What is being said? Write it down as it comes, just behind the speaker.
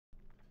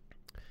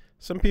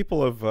some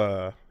people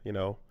have, you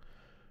know,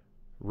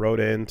 wrote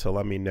in to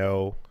let me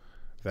know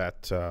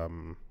that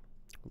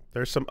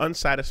there's some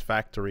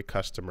unsatisfactory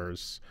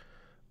customers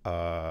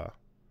that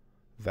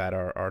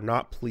are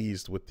not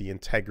pleased with the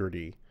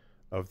integrity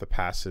of the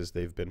passes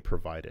they've been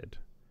provided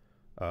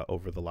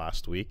over the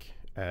last week.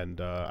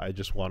 And I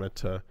just wanted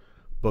to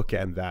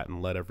bookend that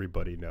and let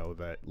everybody know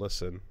that,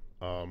 listen,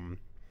 I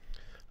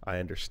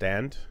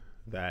understand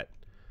that,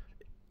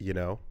 you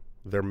know,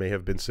 there may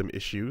have been some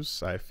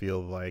issues. I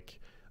feel like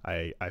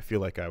I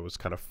was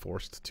kind of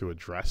forced to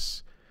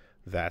address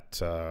that.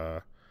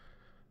 There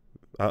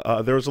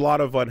was a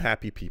lot of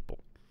unhappy people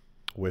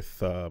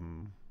with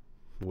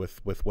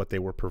what they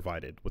were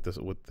provided, with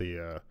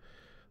the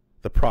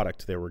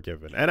product they were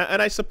given, and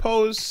I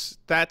suppose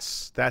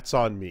that's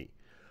on me.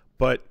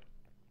 But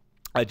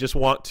I just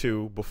want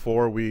to,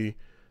 before we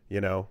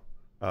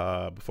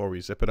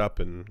zip it up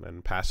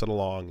and pass it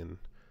along and,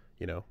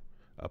 you know,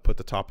 put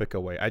the topic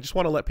away, I just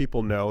want to let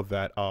people know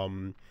that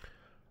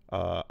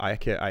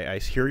I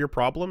hear your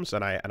problems,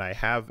 and I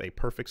have a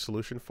perfect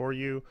solution for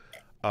you.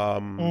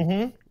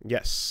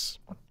 Yes.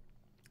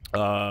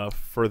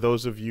 For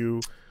those of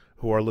you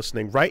who are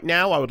listening right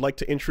now, I would like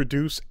to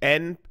introduce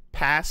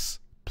NPass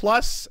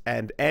Plus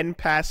and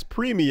NPass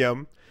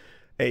Premium,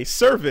 a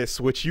service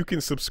which you can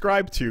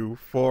subscribe to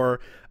for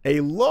a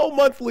low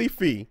monthly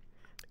fee,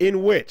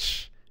 in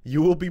which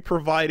you will be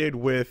provided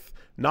with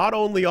not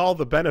only all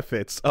the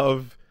benefits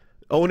of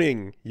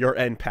owning your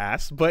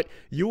NPass, but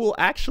you will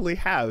actually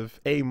have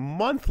a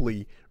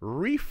monthly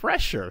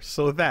refresher,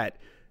 so that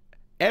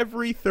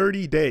every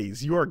 30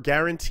 days you are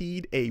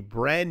guaranteed a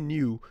brand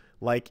new,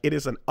 like, it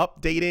is an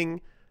updating,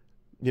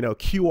 you know,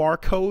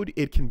 QR code.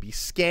 It can be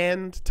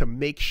scanned to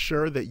make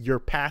sure that your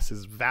pass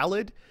is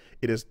valid.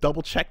 It is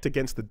double checked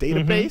against the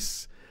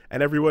database,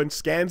 and everyone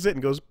scans it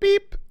and goes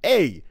beep,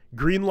 hey,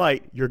 green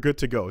light, you're good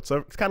to go. It's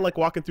kind of like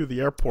walking through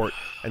the airport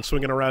and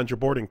swinging around your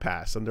boarding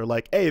pass, and they're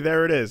like, hey,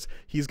 there it is.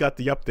 He's got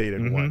the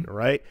updated one,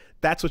 right?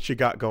 That's what you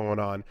got going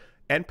on.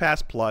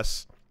 NPass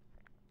Plus,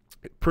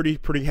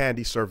 pretty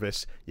handy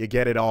service. You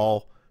get it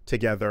all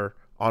together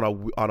on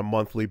a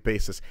monthly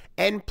basis.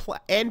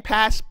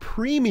 NPass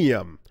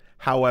Premium,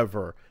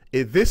 however,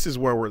 this is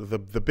where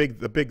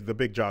the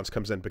big Johns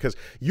comes in, because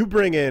you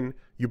bring in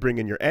your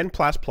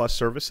NPass Plus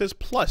services,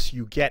 plus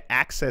you get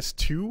access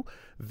to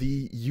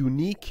the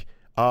unique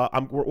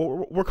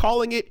we're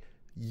calling it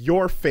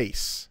Your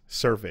Face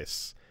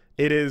service.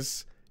 It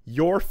is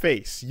your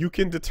face. You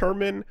can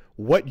determine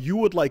what you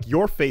would like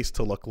your face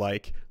to look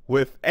like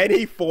with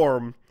any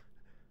form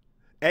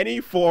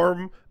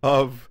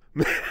of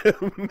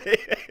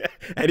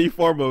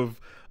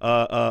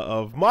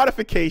of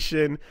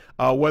modification,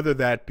 whether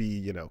that be,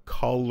 you know,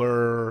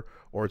 color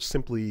or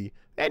simply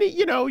any,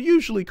 you know,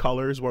 usually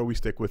colors where we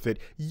stick with it.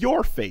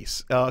 Your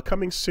Face,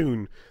 coming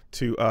soon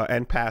to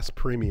NPass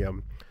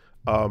Premium.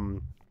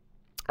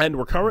 And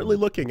we're currently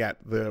looking at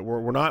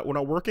we're not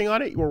working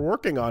on it. We're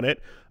working on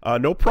it.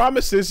 No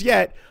promises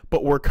yet,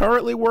 but we're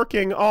currently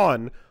working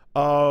on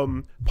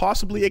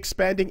possibly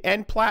expanding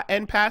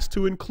NPass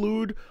to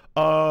include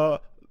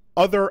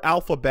other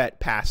alphabet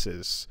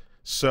passes.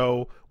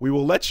 So we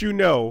will let you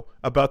know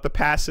about the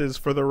passes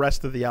for the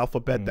rest of the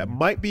alphabet that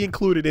might be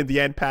included in the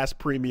NPass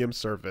Premium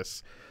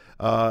service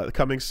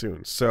coming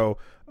soon. So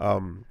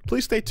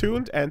please stay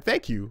tuned, and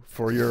thank you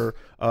for your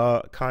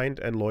kind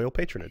and loyal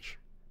patronage.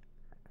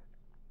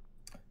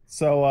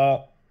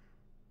 So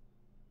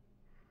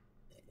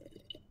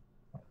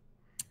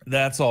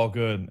that's all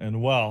good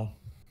and well.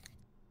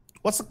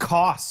 What's the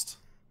cost?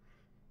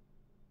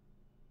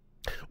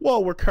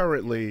 Well, we're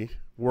currently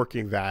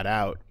working that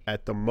out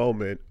at the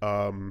moment.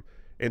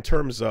 In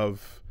terms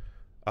of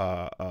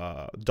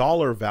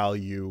dollar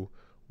value,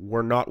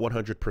 we're not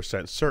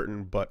 100%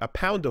 certain, but a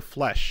pound of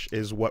flesh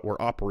is what we're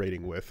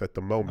operating with at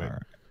the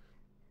moment.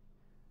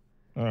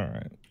 All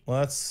right.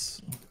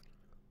 Let's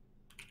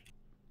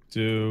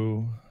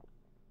do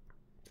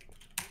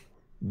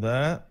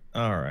that.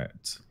 All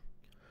right.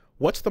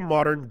 What's the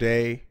modern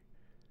day?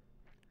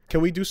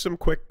 Can we do some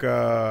quick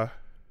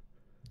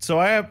So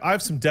I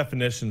have some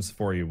definitions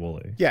for you,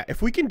 Wooly. Yeah,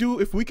 if we can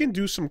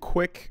do some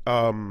quick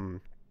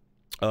market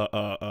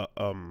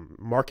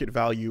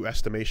value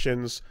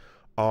estimations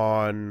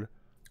on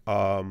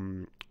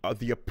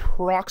the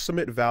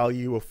approximate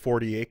value of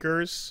 40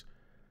 acres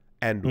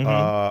and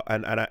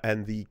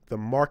the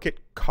market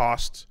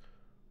cost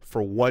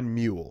for one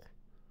mule.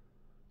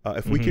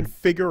 If we can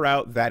figure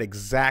out that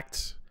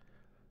exact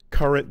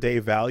current day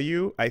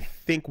value, I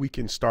think we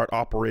can start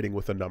operating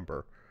with a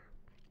number.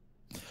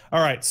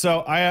 All right,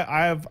 so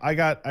I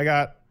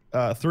got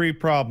 3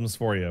 problems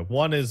for you.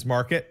 One is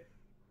market,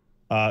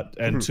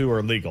 and 2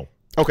 are legal.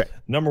 Okay.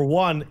 Number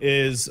 1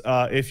 is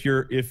if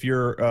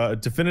your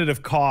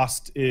definitive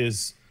cost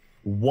is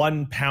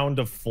 1 pound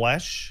of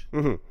flesh,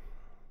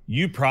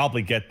 you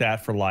probably get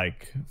that for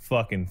like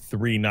fucking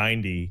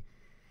 $3.90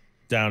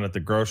 down at the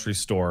grocery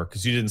store,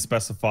 because you didn't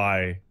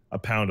specify a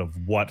pound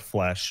of what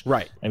flesh.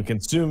 Right. And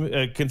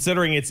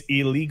considering it's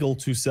illegal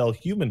to sell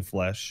human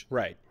flesh.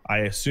 Right. I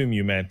assume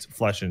you meant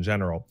flesh in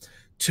general.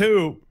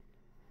 2,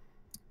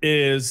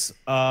 is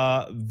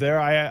I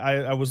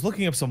was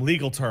looking up some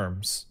legal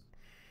terms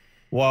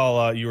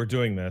while you were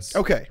doing this.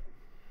 Okay.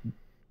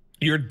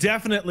 You're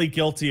definitely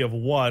guilty of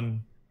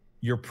one.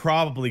 You're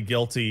probably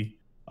guilty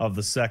of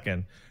the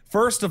second.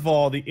 First of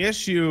all, the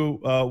issue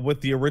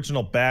with the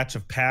original batch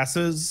of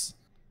passes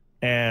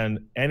and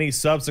any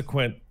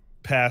subsequent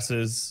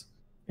passes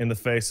in the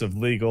face of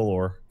legal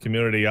or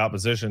community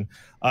opposition,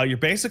 you're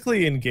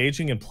basically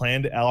engaging in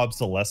planned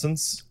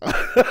obsolescence.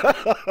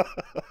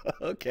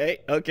 Okay.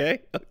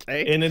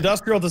 In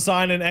industrial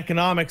design and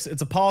economics,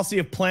 it's a policy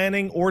of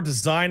planning or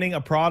designing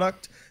a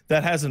product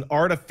that has an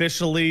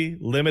artificially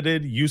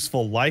limited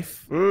useful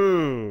life.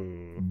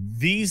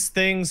 These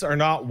things are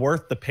not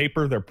worth the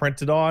paper they're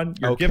printed on.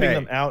 You're giving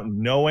them out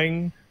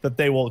knowing that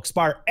they will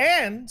expire.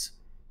 And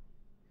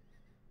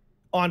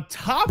on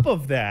top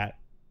of that,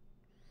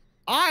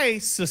 I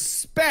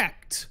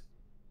suspect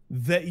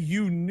that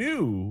you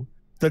knew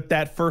that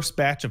that first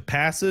batch of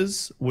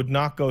passes would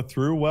not go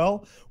through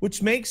well,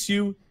 which makes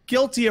you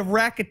guilty of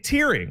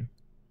racketeering.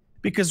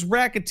 Because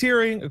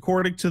racketeering,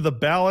 according to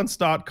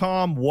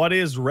thebalance.com, what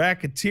is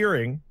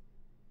racketeering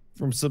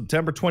from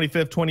September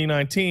 25th,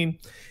 2019,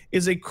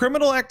 is a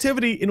criminal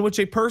activity in which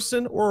a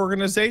person or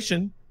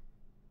organization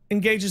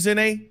engages in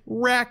a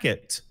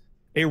racket.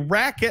 A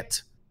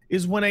racket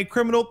is when a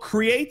criminal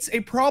creates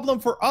a problem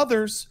for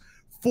others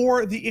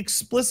for the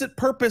explicit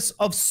purpose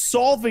of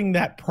solving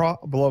that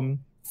problem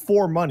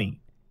for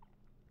money.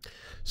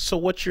 So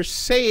what you're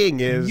saying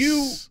is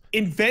you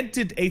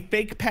invented a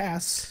fake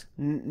pass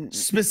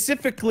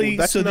specifically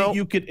so that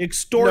you could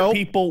extort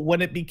people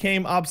when it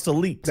became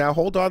obsolete. Now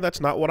hold on, that's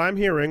not what I'm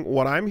hearing.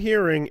 What I'm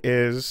hearing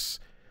is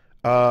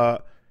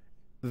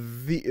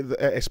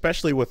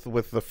especially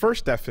with the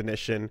first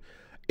definition,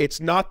 it's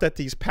not that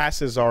these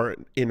passes are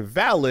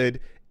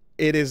invalid,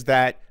 it is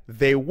that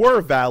they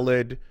were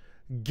valid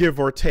give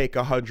or take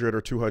 100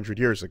 or 200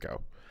 years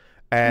ago.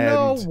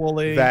 And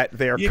that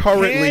they are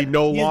currently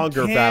no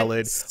longer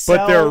valid,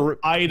 but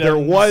there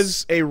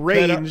was a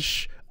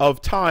range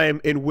of time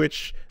in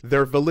which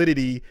their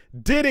validity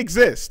did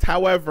exist.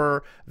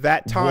 However,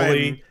 that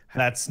time...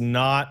 that's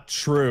not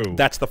true.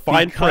 That's the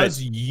fine print.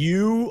 Because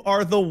you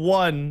are the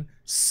one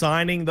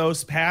signing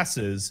those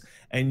passes,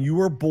 and you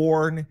were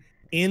born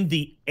in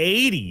the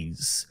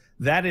 80s.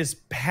 That is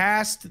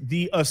past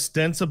the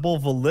ostensible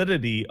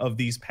validity of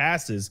these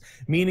passes,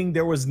 meaning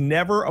there was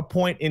never a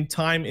point in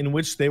time in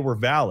which they were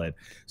valid.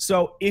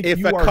 So if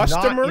you are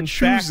not in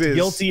fact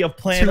guilty of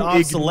planned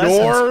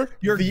obsolescence,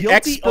 you're the guilty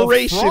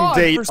expiration of fraud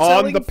date for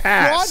selling on the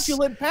pass.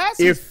 Fraudulent passes.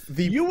 If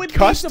the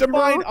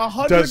customer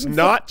does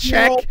not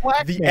check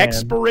the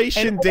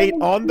expiration date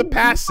on the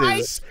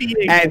passes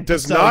and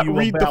does not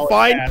read the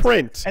fine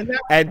print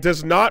and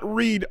does not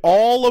read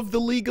all of the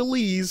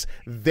legalese,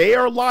 they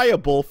are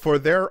liable for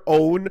their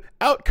own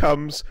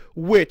outcomes,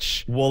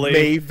 which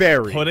may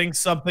vary. Putting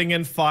something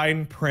in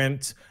fine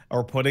print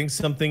or putting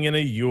something in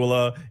a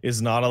EULA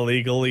is not a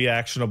legally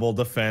actionable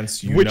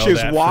defense. Which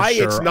is why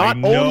it's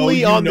not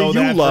only on the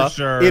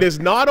EULA. It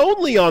is not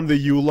only on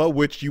the EULA,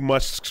 which you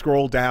must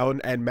scroll down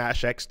and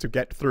mash X to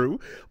get through,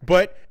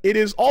 but it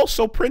is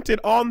also printed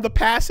on the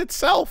pass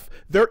itself.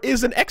 There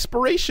is an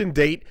expiration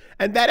date,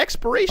 and that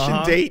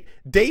expiration date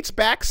dates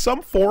back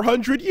some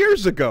 400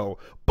 years ago.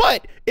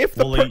 But if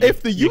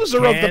the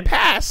user of the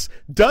pass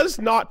does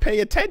not pay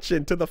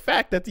attention to the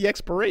fact that the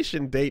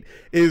expiration date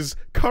is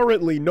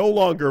currently no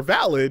longer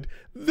valid,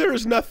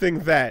 there's nothing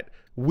that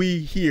we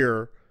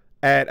here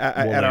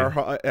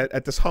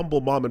at this humble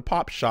mom and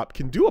pop shop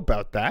can do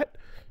about that.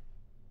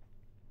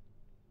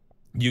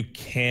 You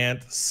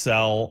can't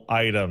sell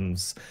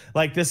items.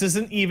 Like, this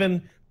isn't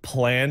even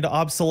planned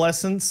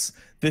obsolescence.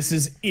 This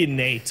is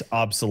innate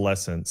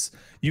obsolescence.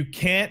 You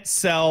can't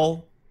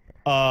sell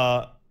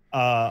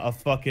a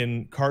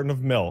fucking carton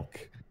of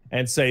milk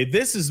and say,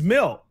 this is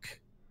milk,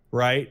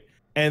 right?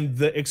 And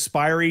the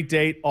expiry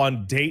date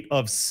on date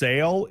of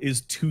sale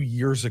is 2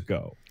 years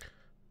ago.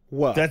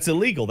 Well, that's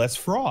illegal. That's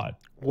fraud.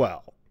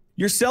 Well,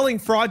 you're selling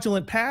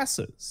fraudulent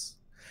passes.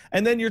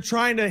 And then you're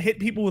trying to hit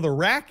people with a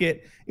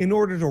racket in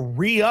order to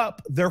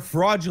re-up their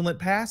fraudulent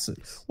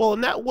passes.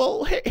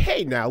 Well,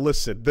 hey, now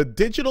listen. The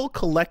digital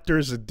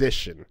collector's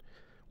edition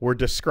we're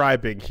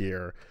describing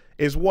here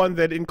is one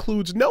that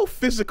includes no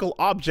physical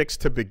objects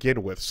to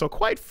begin with. So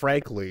quite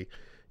frankly,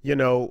 you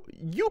know,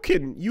 you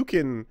can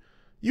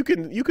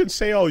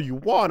say all you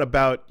want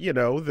about, you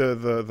know,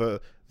 the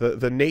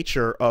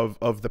nature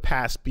of the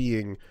pass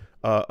being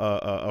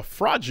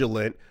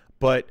fraudulent,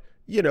 but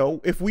you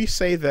know, if we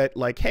say that,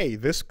 like, hey,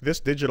 this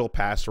digital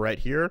pass right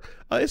here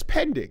is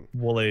pending.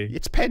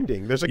 It's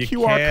pending. There's a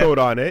QR code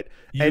on it,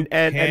 and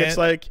it's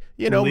like,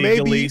 you know,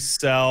 maybe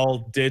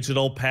sell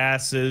digital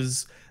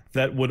passes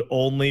that would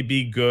only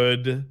be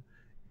good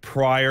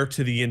prior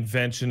to the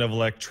invention of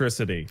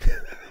electricity.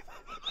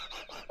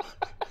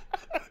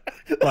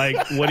 Like,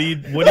 what are you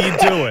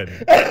doing?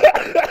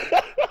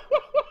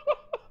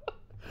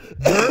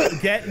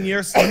 You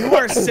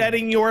are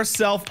setting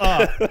yourself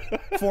up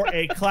for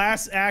a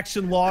class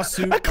action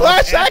lawsuit. A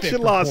class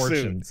action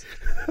lawsuit.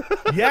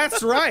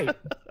 That's right.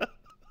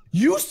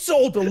 You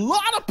sold a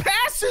lot of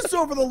passes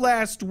over the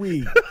last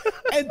week,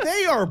 and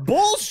they are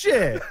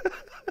bullshit.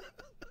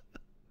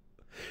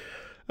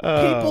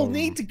 People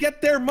need to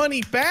get their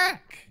money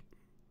back.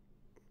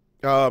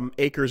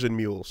 Acres and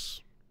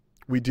mules.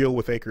 We deal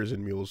with acres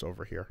and mules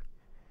over here.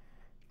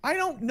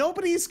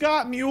 Nobody's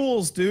got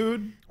mules,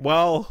 dude.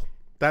 Well,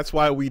 that's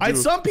why we do.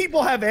 Some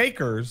people have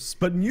acres,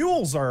 but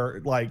mules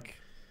are like,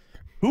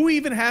 who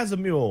even has a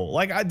mule?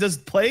 Like, does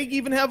Plague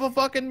even have a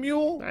fucking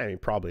mule? I mean,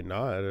 probably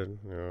not. You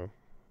know,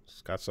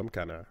 it's got some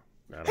kind of.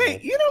 Hey,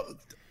 you know,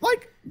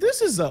 like,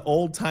 this is an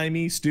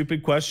old-timey,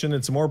 stupid question.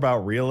 It's more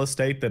about real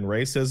estate than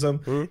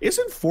racism.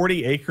 Isn't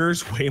 40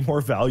 acres way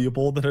more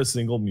valuable than a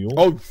single mule?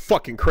 Oh,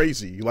 fucking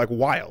crazy. Like,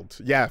 wild.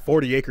 Yeah,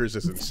 40 acres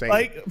is insane.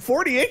 Like,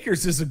 40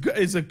 acres is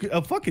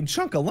a fucking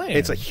chunk of land.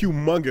 It's a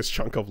humongous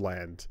chunk of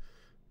land.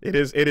 It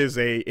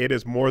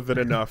is more than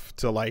enough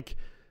to, like,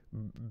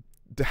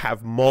 to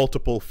have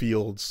multiple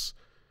fields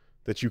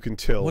that you can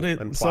till and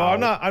plow.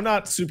 So I'm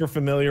not super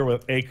familiar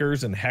with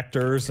acres and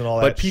hectares and all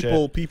that shit.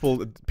 But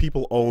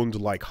people owned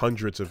like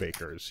hundreds of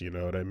acres, you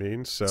know what I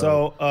mean?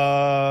 So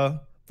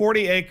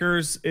 40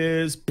 acres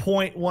is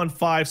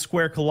 0.15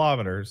 square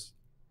kilometers.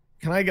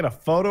 Can I get a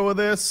photo of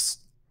this?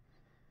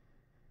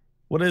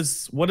 What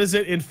is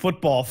it in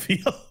football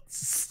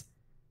fields?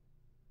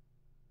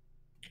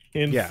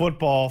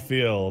 Football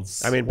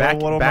fields. I mean,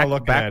 back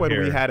when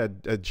we had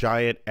a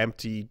giant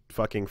empty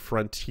fucking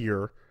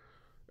frontier,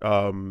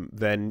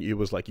 then it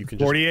was like you can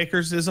 40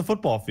 acres is a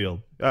football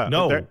field.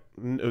 No,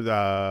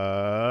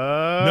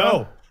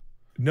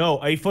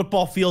 a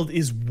football field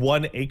is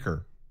 1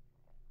 acre.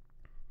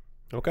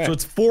 Okay, so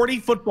it's 40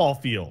 football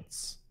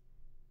fields.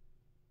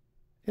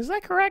 Is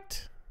that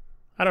correct?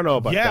 I don't know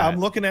about that. Yeah, I'm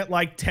looking at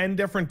like 10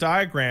 different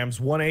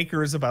diagrams. 1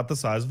 acre is about the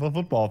size of a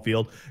football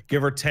field,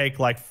 give or take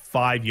like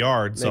 5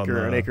 yards.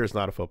 An acre is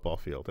not a football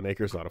field. An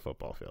acre is not a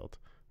football field.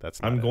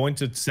 I'm going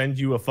to send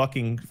you a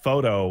fucking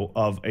photo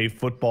of a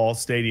football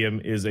stadium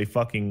is a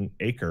fucking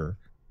acre.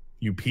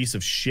 You piece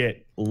of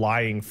shit,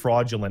 lying,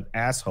 fraudulent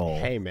asshole.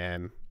 Hey,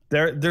 man.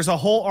 There's a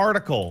whole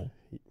article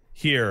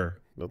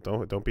here. No,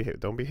 don't be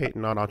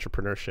hating on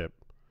entrepreneurship.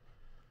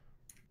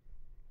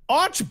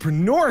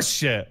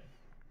 Entrepreneurship?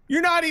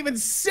 You're not even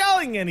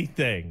selling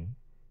anything.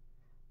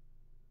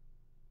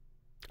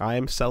 I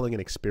am selling an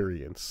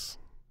experience.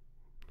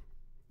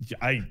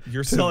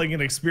 You're selling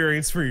an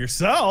experience for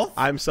yourself.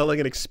 I'm selling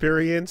an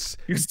experience.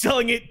 You're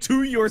selling it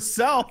to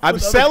yourself. I'm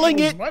selling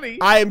it. Money.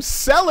 I am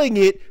selling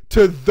it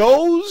to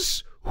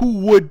those who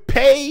would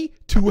pay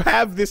to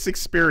have this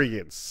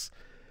experience.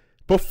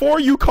 Before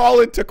you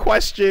call into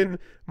question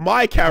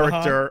my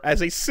character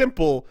as a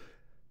simple,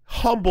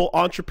 humble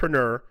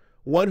entrepreneur,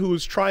 one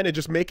who's trying to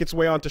just make its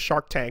way onto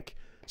Shark Tank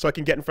so I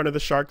can get in front of the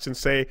sharks and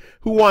say,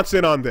 who wants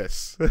in on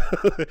this?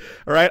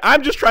 All right?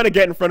 I'm just trying to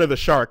get in front of the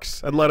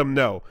sharks and let them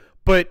know.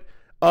 But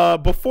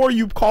before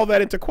you call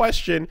that into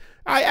question,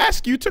 I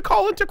ask you to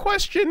call into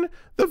question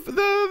the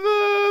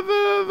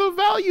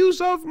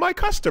values of my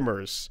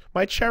customers,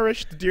 my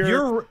cherished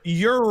dear.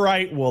 You're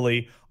right,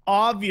 Wooly.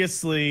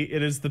 Obviously,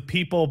 it is the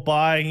people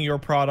buying your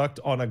product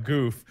on a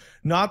goof,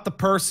 not the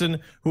person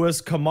who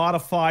has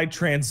commodified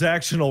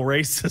transactional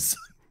racism.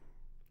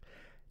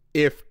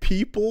 If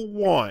people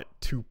want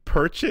to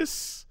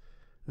purchase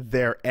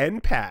their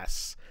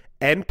NPass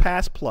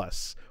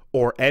Plus,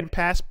 or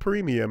NPass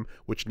Premium,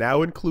 which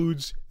now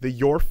includes the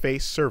Your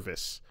Face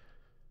service,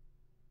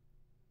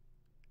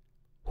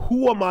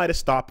 who am I to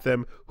stop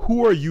them?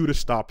 Who are you to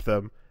stop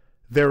them?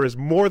 There is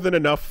more than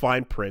enough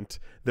fine print.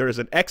 There is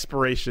an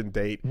expiration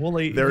date.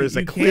 Wooly, there is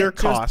a clear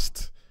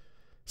cost.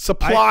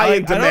 Supply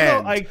and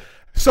demand. I don't know,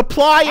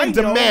 Supply and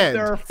demand.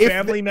 There are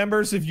family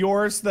members of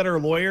yours that are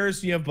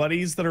lawyers. You have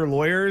buddies that are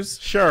lawyers.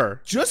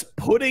 Sure. Just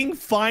putting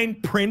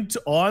fine print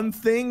on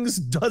things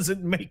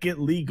doesn't make it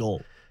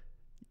legal.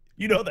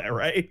 You know that,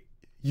 right?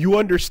 You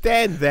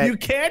understand that you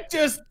can't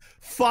just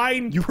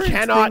print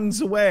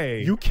things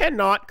away. You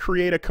cannot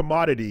create a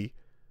commodity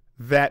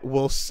that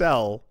will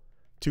sell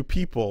to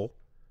people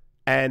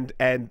and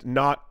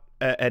not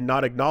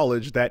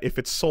acknowledge that if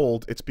it's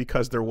sold, it's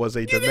because there was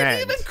a demand. You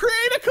didn't even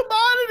create a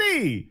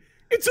commodity.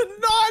 It's a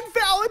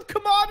non-valid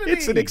commodity.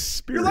 It's an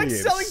experience. You're like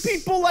selling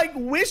people like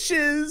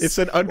wishes. It's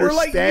an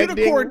understanding. Or like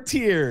unicorn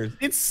tears.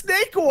 It's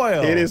snake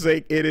oil. It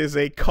is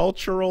a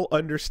cultural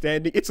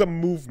understanding. It's a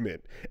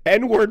movement.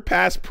 N-word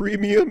pass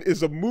premium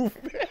is a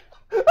movement.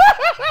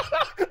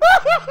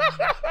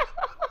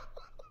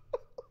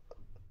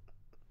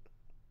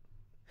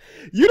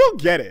 You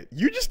don't get it.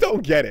 You just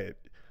don't get it.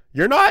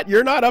 You're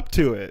not up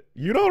to it.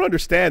 You don't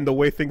understand the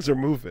way things are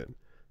moving.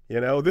 You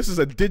know, this is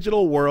a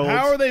digital world.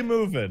 How are they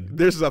moving?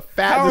 This is a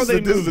this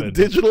is a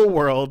digital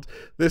world.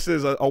 This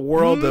is a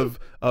world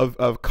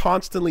of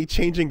constantly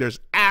changing. There's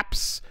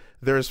apps.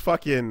 There's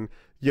fucking,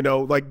 you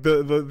know, like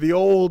the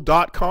old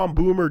 .com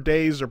boomer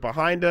days are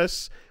behind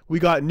us. We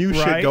got new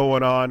shit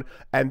going on,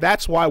 and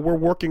that's why we're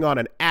working on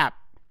an app.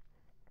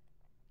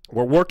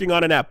 We're working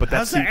on an app, but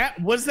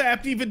what does the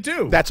app even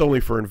do? That's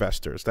only for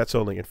investors. That's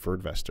only for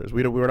investors.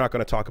 We're not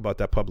going to talk about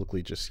that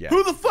publicly just yet.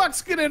 Who the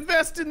fuck's going to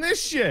invest in this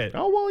shit?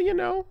 Oh, well, you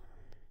know.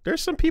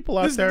 There's some people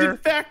out This there. de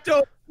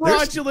facto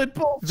fraudulent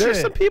bullshit.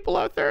 There's some people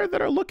out there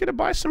that are looking to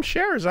buy some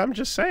shares. I'm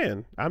just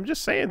saying.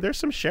 There's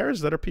some shares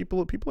that are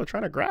people are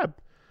trying to grab.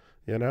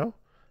 You know.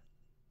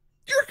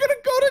 You're gonna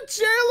go to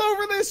jail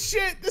over this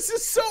shit. This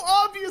is so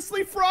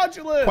obviously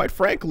fraudulent. Quite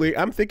frankly,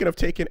 I'm thinking of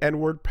taking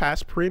N-word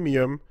Pass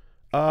Premium.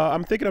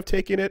 I'm thinking of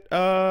taking it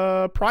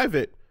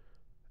private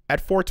at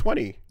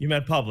 420. You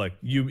meant public.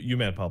 You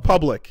meant public.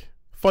 Public.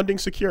 Funding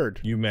secured.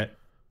 You meant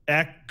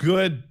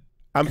good.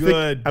 I'm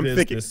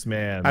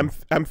businessman.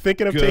 I'm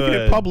thinking of taking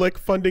it public,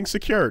 funding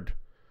secured.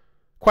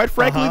 Quite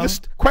frankly,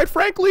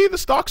 the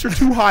stocks are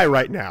too high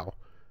right now.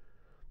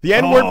 The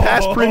N-word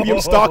Pass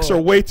Premium stocks are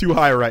way too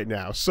high right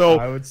now. So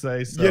I would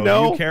say so. You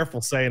know, be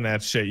careful saying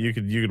that shit. You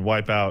could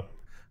wipe out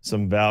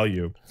some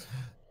value.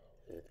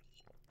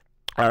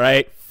 All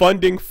right,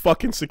 funding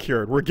fucking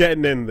secured. We're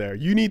getting in there.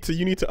 You need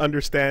to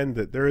understand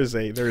that there is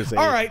a.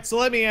 All right, so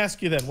let me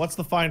ask you then. What's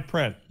the fine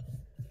print?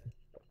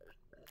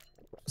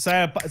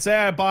 Say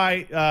I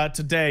buy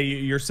today.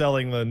 You're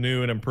selling the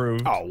new and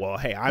improved. Oh well,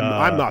 hey,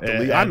 I'm not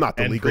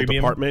the legal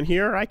premium department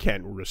here. I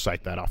can't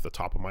recite that off the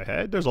top of my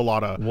head. There's a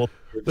lot of words.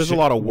 There's a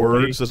lot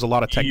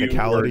of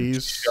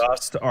technicalities. You were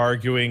just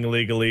arguing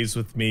legalese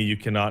with me. You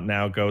cannot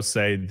now go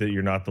say that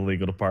you're not the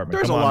legal department.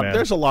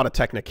 There's a lot of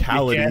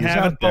technicalities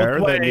out there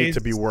that need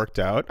to be worked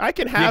out. I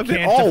can have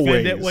it always.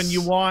 Defend it when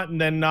you want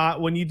and then not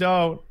when you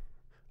don't.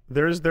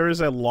 There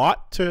is a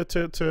lot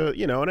to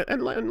you know,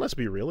 and let's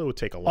be real, it would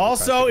take a long time.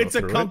 Also, it's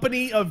a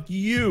company of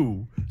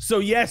you, so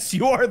yes,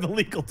 you are the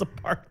legal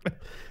department.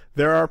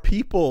 There are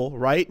people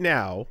right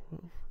now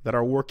that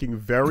are working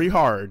very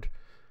hard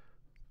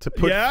to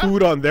put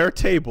food on their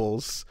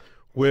tables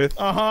with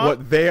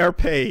what they are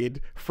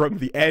paid from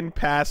the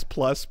N-Pass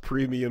Plus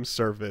premium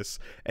service,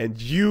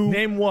 and you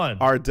name one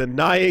are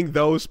denying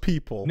those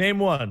people. Name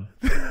one.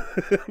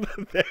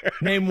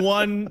 Name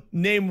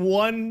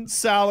one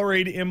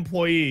salaried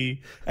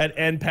employee at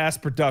N-Pass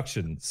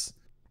Productions.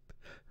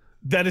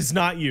 That is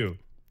not you.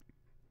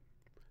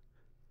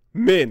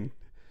 Min.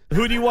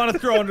 Who do you want to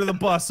throw under the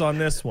bus on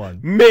this one?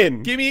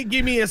 Min.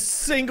 Give me a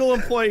single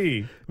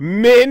employee.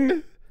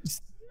 Min.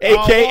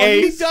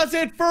 AKA he does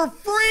it for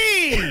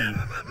free.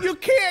 You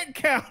can't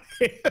count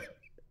it.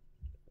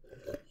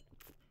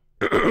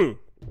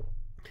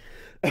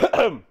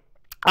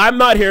 I'm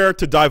not here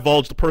to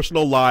divulge the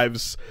personal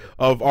lives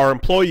of our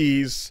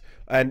employees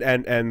and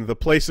the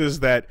places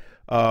that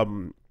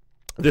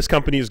this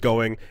company is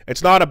going.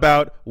 It's not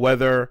about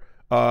whether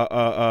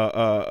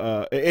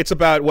it's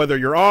about whether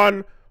you're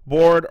on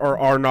board or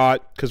are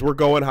not, because we're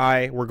going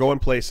high, we're going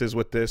places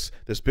with this.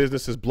 This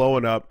business is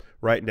blowing up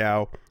right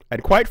now.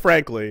 And quite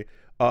frankly,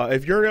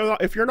 if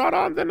you're not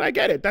on, then I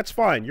get it. That's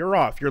fine. You're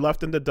off. You're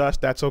left in the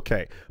dust. That's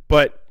okay.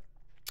 But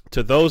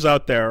to those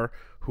out there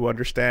who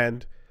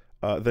understand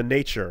the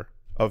nature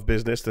of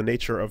business, the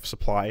nature of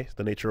supply,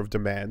 the nature of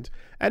demand,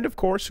 and of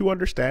course who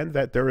understand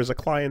that there is a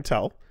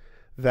clientele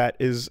that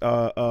is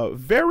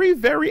very,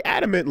 very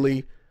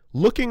adamantly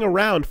looking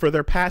around for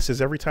their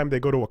passes every time they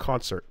go to a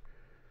concert.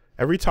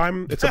 Every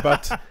time it's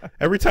about,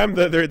 every time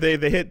they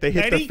hit their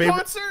favorite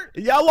concert.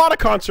 Yeah, a lot of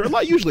concerts,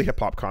 usually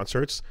hip hop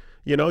concerts.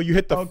 You know, you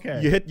hit the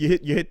you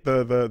hit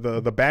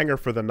the banger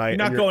for the night. You're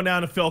not going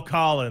down to Phil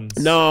Collins.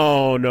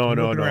 No.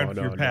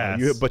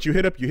 But you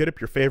hit up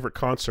your favorite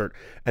concert,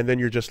 and then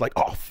you're just like,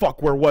 oh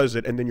fuck, where was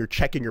it? And then you're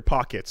checking your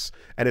pockets,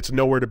 and it's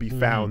nowhere to be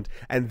found.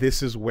 And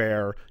this is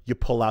where you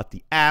pull out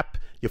the app,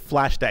 you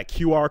flash that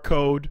QR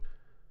code,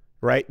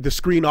 right? The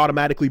screen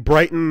automatically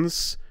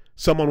brightens.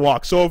 Someone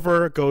walks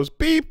over, goes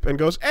beep, and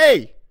goes,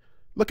 hey,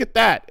 look at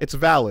that. It's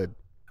valid.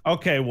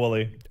 Okay,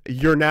 Wooly.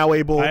 You're now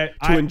able to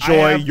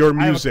enjoy your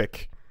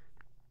music.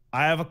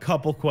 I have a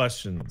couple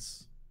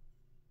questions.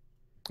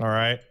 All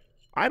right.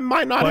 I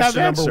might not have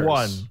answers. Number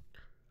one.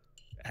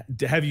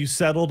 Have you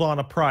settled on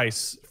a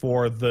price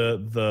for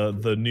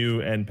the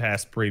new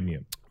N-Pass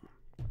Premium?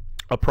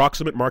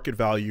 Approximate market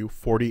value,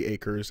 40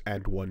 acres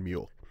and 1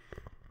 mule.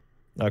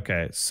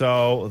 Okay,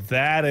 so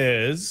that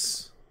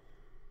is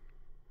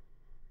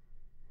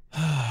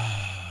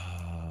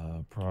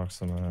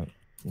approximate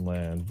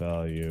land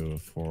value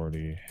of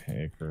 40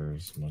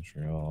 acres,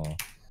 Montreal.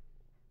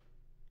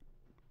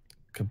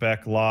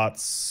 Quebec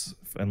lots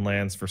and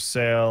lands for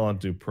sale on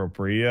Du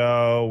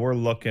Proprio. We're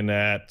looking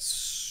at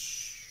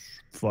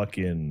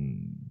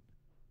fucking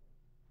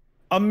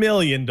 $1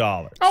 million.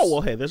 Oh,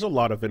 well, hey, there's a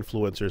lot of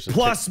influencers.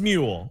 Plus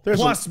mule.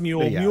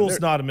 Mule's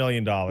not $1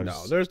 million.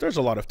 No, there's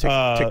a lot of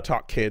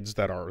TikTok kids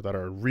that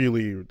are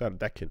really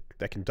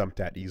that can dump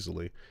that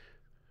easily.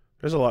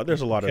 There's a lot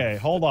of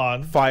hold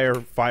on.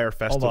 Fire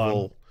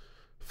Festival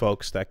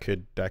folks that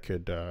could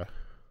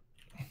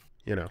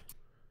you know.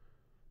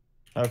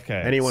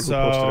 Okay. Anyone who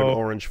posted an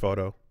orange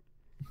photo.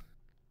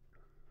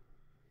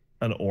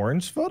 An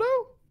orange photo?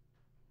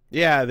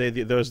 Yeah,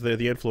 those the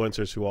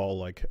influencers who all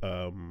like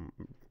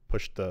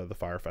pushed the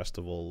Fire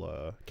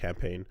Festival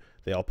campaign.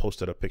 They all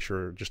posted a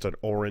picture, just an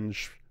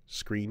orange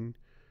screen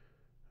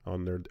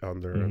on their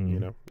you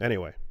know.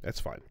 Anyway, that's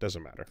fine.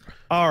 Doesn't matter.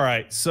 All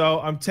right. So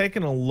I'm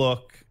taking a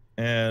look,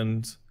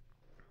 and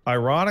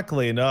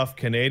Ironically enough,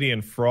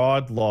 Canadian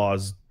fraud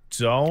laws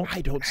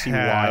I don't see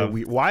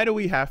why do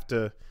we have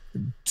to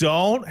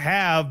don't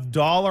have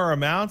dollar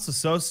amounts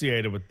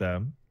associated with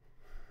them.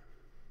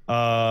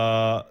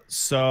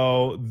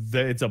 So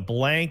it's a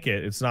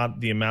blanket. It's not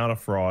the amount of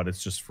fraud,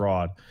 it's just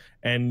fraud.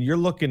 And you're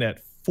looking at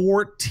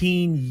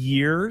 14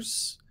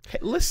 years.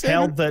 listen.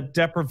 Held that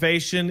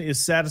deprivation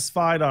is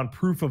satisfied on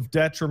proof of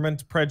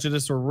detriment,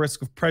 prejudice, or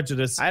risk of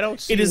prejudice. I don't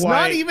see It is why,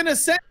 not even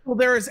essential.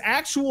 There is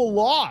actual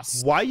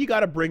loss. why you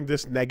got to bring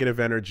this negative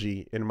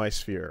energy in my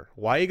sphere.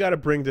 Why you got to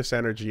bring this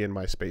energy in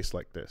my space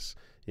like this?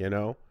 You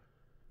know,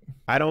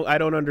 I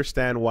don't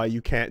understand why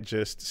you can't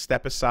just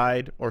step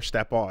aside or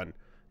step on.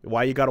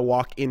 Why you got to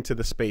walk into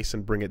the space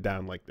and bring it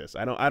down like this?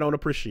 I don't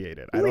appreciate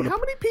it. Really, how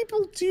many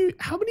people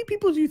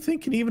do you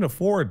think can even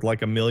afford like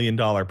 $1 million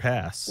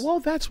pass?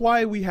 Well, that's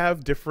why we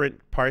have different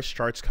price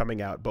charts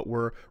coming out. But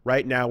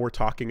right now we're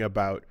talking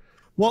about.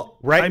 Well,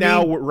 right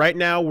now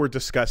we're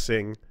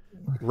discussing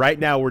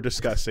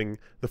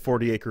the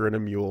 40 acre and a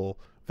mule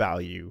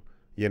value.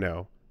 You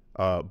know,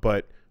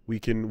 but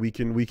we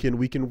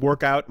can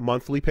work out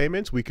monthly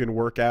payments. We can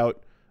work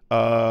out.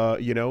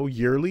 You know,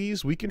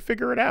 yearlies, we can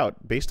figure it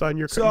out based on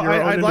your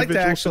own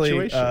individual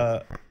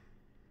situation.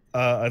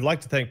 I'd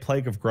like to thank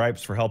Plague of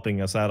Gripes for helping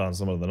us out on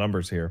some of the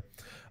numbers here.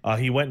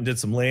 He went and did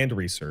some land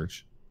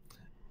research,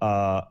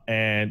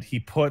 and he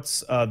puts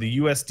the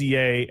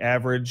USDA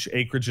average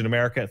acreage in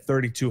America at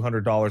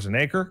 $3,200 an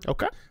acre.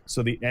 Okay.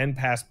 So the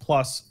NPAS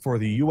Plus for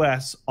the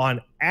U.S.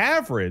 on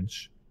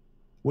average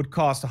would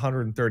cost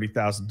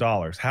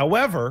 $130,000.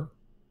 However,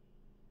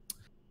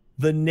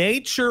 the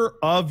nature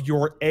of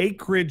your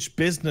acreage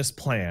business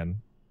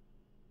plan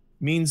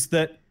means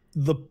that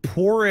the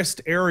poorest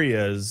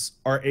areas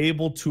are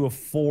able to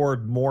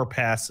afford more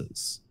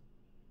passes.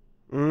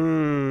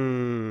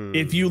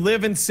 If you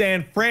live in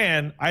San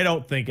Fran, I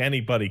don't think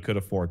anybody could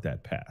afford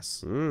that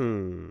pass.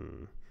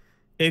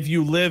 If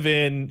you live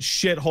in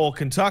shithole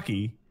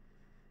Kentucky,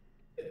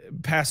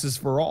 passes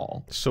for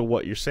all. So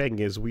what you're saying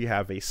is we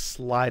have a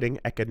sliding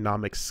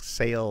economic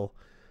scale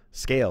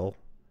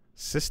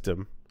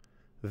system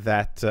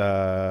that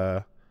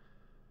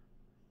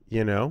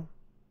you know,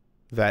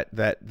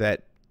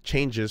 that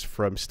changes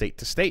from state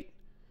to state.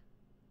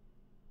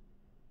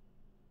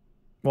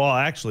 Well,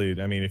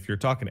 actually, I mean, if you're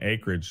talking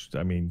acreage,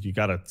 I mean, you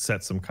got to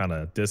set some kind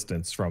of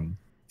distance from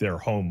their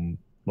home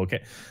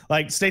location.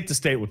 Like state to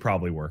state would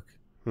probably work.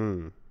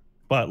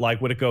 But like,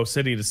 would it go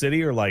city to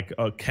city or like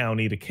a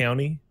county to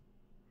county?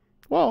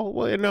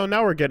 Well, you know,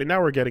 now we're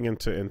getting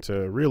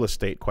into real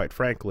estate, quite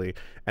frankly.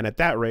 And at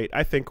that rate,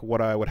 I think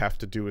what I would have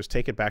to do is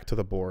take it back to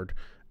the board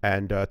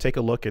and take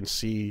a look and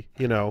see,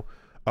 you know,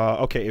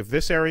 okay, if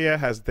this area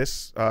has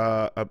this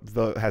type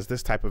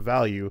of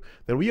value,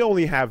 then we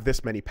only have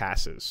this many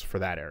passes for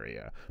that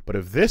area. But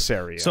if this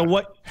area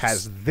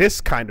has this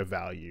kind of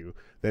value,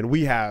 then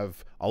we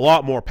have a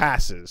lot more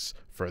passes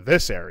for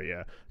this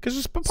area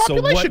because the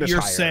population is higher. So what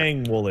you're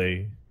saying,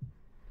 Woolie,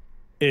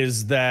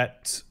 is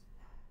that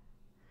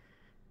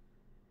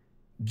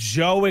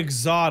Joe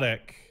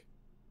Exotic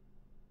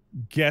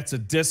gets a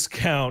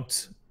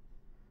discount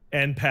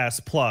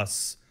NPAS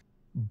Plus,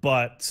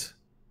 but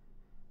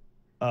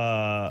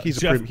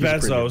Jeff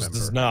Bezos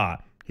does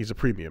not. He's a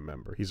premium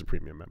member.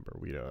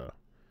 We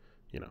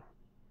you know,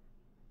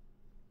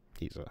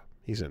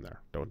 he's in there.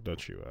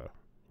 Don't you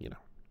you know.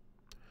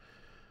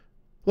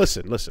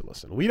 Listen.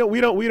 We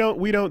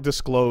don't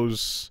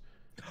disclose.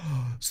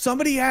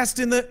 Somebody asked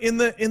in the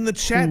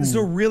chat. This is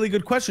a really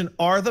good question.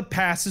 Are the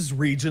passes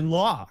region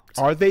locked?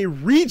 Are they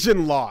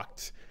region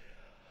locked?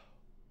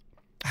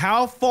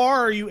 How far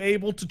are you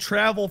able to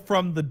travel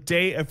from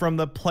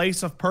the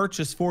place of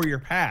purchase for your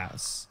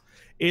pass?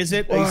 Is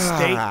it a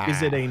state?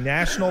 Is it a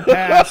national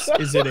pass?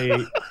 Is it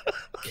a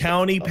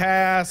county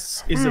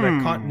pass? Is it a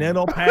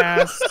continental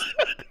pass?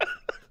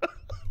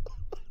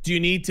 Do you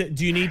need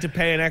to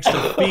pay an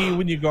extra fee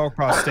when you go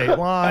across state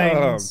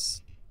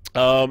lines?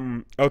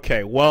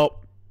 Okay,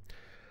 well,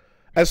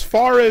 as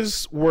far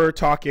as we're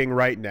talking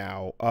right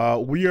now,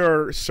 we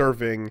are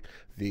serving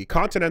the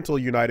continental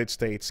United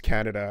States,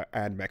 Canada,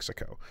 and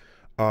Mexico.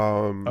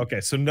 Okay,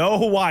 so no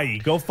Hawaii.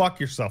 Go fuck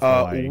yourself,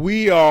 Hawaii.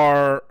 We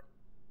are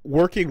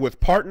working with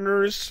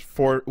partners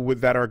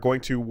that are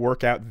going to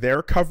work out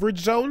their coverage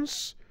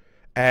zones.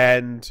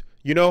 And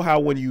you know how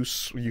when you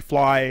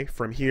fly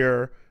from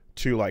here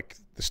to like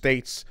the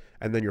States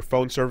and then your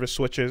phone service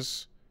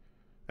switches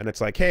and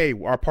it's like, hey,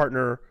 our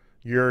partner,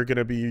 you're going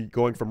to be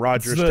going from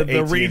Rogers to AT&T.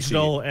 The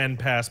regional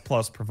NPAS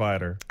Plus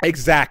provider.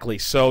 Exactly.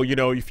 So, you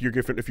know, if you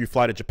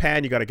fly to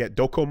Japan, you got to get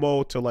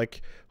Docomo to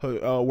like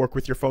work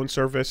with your phone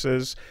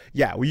services.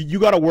 Yeah, you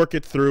got to work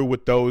it through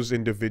with those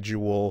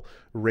individual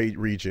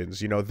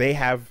regions. You know, they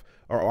have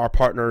our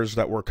partners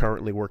that we're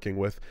currently working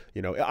with.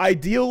 You know,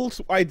 ideal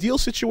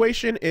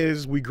situation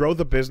is we grow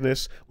the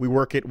business, we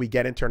work it, we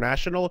get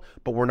international,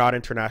 but we're not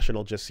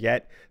international just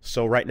yet.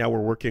 So right now we're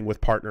working with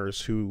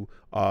partners who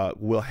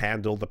will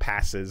handle the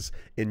passes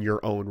in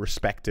your own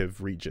respective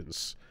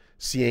regions,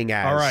 seeing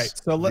as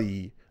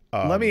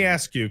Let me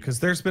ask you, because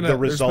there's been the a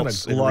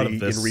results glut of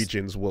this. in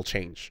regions will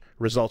change.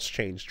 Results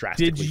change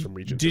drastically from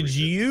region to region. Did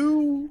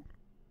you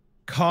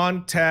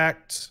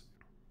contact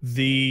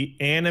the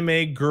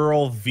Anime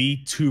Girl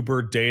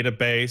VTuber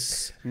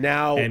database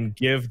now and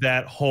give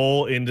that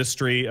whole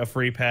industry a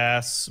free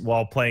pass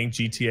while playing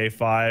GTA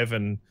 5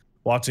 and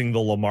watching the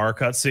Lamar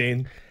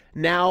cutscene?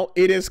 Now,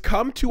 it has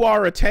come to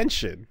our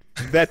attention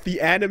that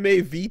the anime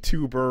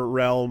VTuber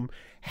realm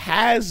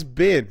has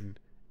been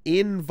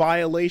in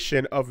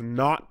violation of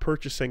not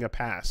purchasing a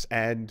pass.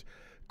 And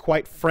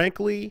quite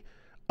frankly,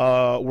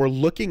 we're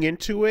looking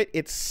into it.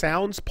 It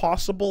sounds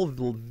possible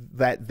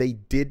that they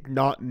did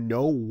not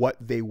know what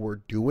they were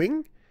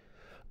doing.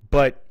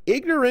 But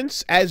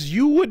ignorance, as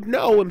you would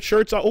know, I'm sure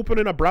it's open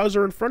in a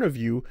browser in front of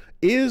you,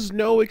 is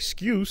no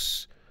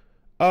excuse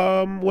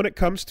when it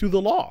comes to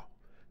the law.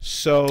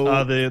 So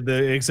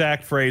the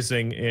exact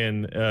phrasing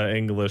in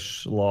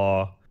English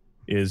law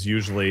is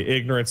usually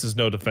ignorance is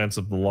no defense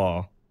of the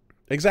law.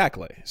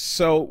 Exactly.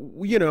 So,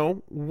 you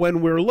know,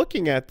 when we're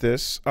looking at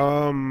this,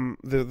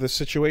 the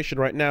situation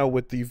right now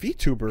with the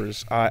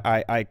VTubers,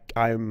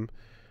 I'm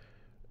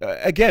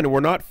again,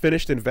 we're not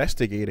finished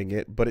investigating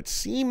it, but it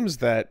seems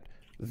that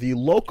the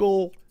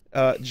local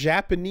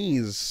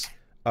Japanese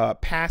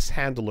pass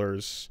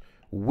handlers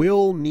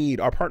will need,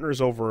 our partners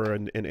over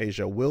in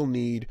Asia will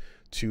need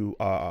to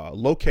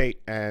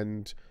locate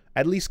and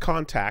at least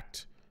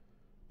contact,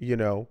 you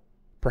know,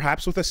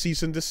 perhaps with a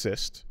cease and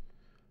desist,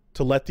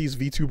 to let these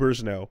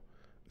VTubers know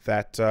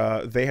that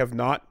they have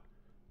not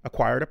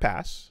acquired a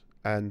pass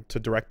and to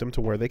direct them to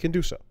where they can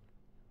do so.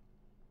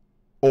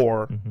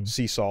 Or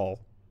cease all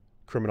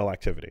criminal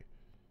activity.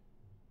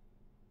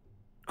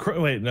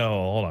 Wait, no,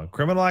 hold on.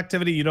 Criminal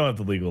activity? You don't have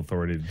the legal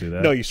authority to do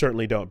that. No, you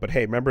certainly don't. But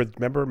hey,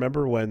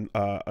 remember when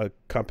a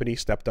company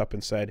stepped up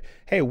and said,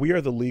 "Hey, we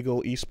are the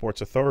legal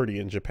esports authority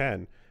in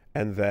Japan,"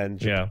 and then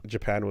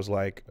Japan was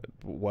like,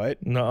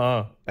 "What?"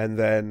 Nuh-uh. And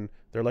then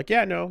they're like,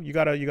 "Yeah, no, you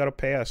gotta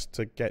pay us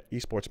to get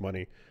esports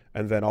money."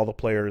 And then all the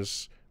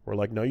players were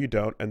like, "No, you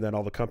don't." And then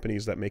all the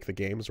companies that make the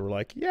games were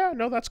like, "Yeah,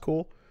 no, that's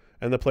cool."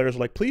 And the players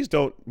were like, "Please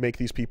don't make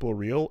these people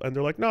real." And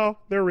they're like, "No,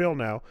 they're real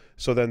now."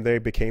 So then they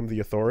became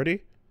the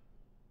authority.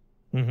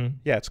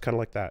 Yeah, it's kind of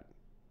like that.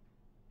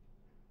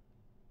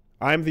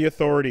 I'm the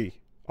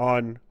authority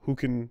on who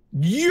can.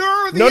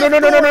 You're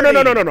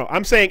the no.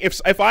 I'm saying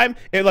if I'm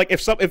you're the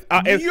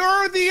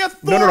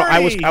authority.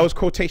 No. I was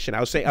quotation. I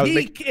was saying I was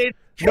making.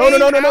 No.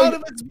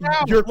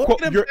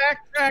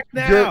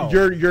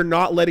 You're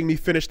not letting me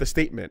finish the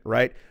statement,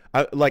 right?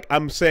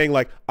 I'm saying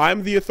like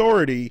I'm the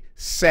authority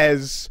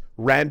says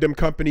random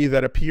company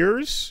that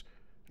appears.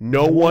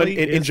 No one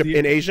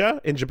in Asia,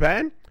 in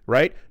Japan,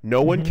 right?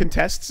 No one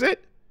contests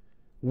it.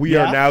 We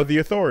are now the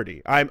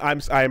authority.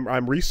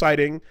 I'm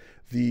reciting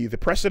the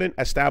precedent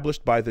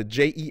established by the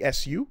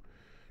JESU,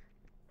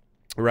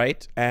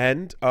 right?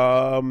 And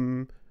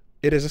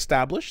it is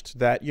established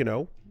that, you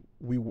know,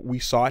 we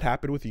saw it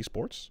happen with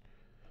esports.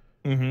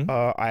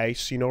 I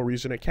see no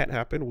reason it can't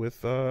happen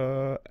with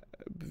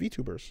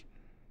VTubers.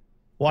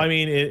 Well, I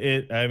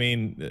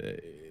mean,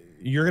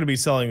 you're going to be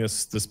selling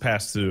this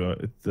pass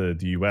to the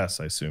US,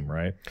 I assume,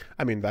 right?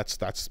 I mean,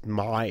 that's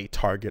my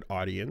target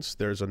audience.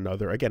 There's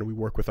another. Again, we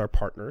work with our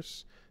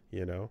partners.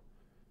 You know,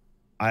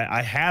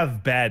 I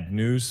have bad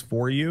news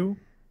for you.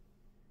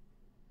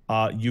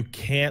 You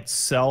can't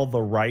sell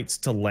the rights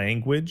to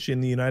language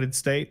in the United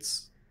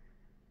States.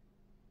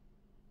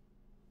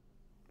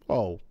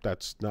 Oh,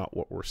 that's not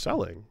what we're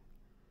selling.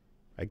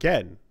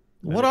 Again.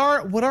 What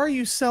are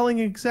you selling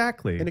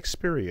exactly? An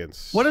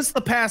experience. What does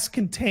the pass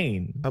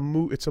contain?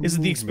 Is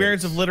it the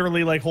experience of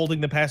literally like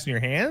holding the pass in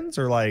your hands,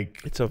 or like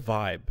it's a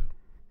vibe?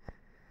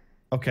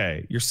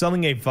 Okay, you're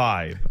selling a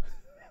vibe.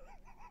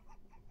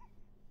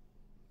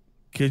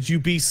 Could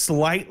you be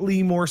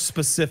slightly more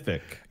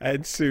specific?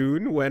 And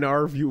soon, when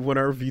our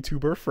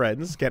VTuber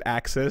friends get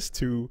access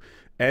to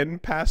En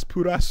Pass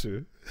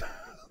Purasu,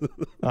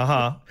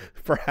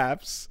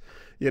 perhaps,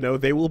 you know,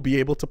 they will be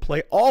able to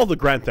play all the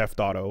Grand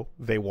Theft Auto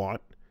they want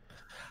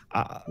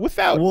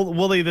without.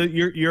 Woolie,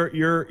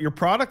 your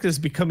product is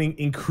becoming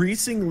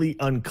increasingly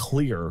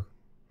unclear.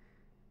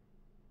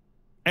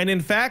 And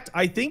in fact,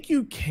 I think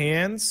you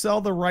can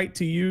sell the right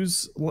to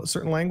use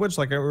certain language.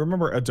 Like I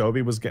remember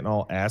Adobe was getting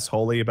all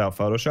assholey about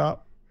Photoshop.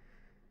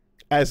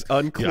 As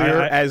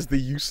unclear as the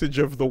usage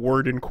of the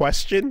word in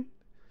question.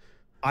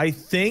 I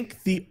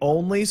think the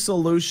only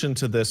solution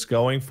to this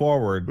going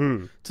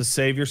forward to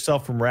save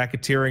yourself from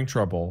racketeering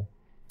trouble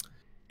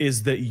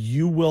is that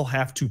you will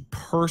have to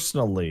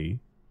personally,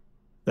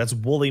 that's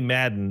Woolie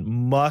Madden,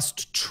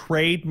 must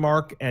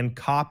trademark and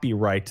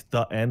copyright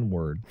the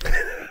N-word.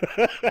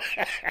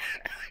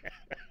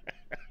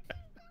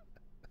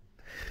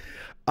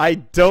 I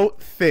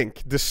don't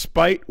think,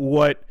 despite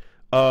what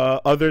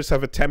others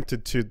have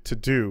attempted to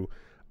do,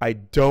 I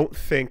don't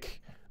think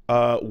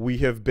we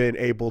have been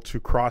able to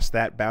cross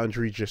that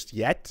boundary just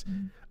yet.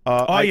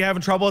 You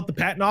having trouble at the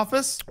patent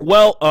office?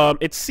 Well,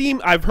 it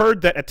seemed I've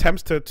heard that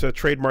attempts to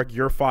trademark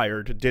 "You're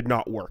Fired" did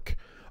not work,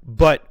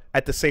 but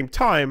at the same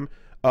time,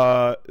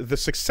 the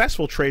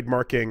successful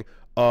trademarking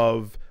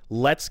of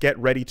let's get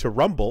ready to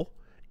rumble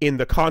in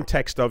the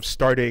context of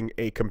starting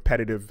a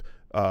competitive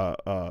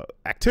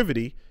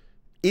activity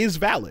is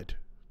valid.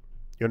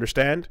 You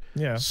understand?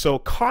 Yeah. So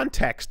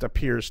context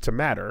appears to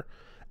matter.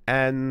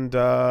 And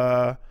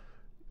I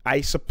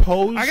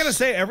suppose I gotta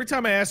say, every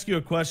time I ask you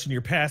a question,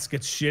 your pass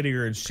gets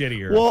shittier and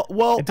shittier.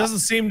 Well, it doesn't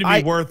seem to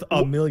be worth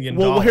 $1 million.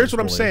 Well, here's what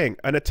I'm saying: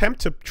 an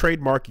attempt to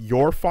trademark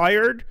 "you're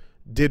fired"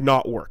 did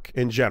not work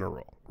in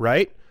general,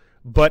 right?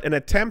 But an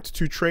attempt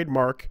to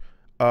trademark,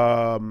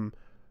 like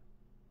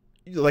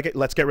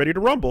 "let's get ready to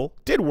rumble"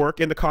 did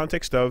work in the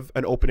context of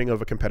an opening of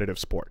a competitive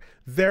sport.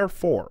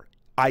 Therefore,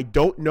 I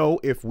don't know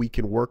if we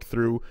can work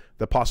through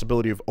the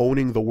possibility of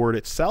owning the word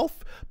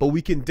itself, but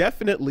we can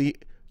definitely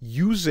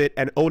use it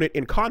and own it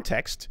in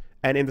context.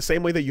 And in the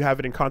same way that you have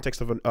it in context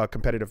of a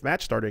competitive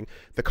match starting,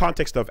 the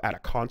context of at a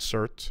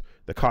concert,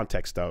 the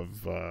context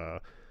of,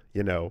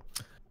 you know,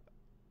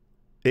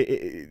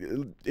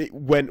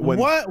 when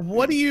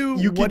what do you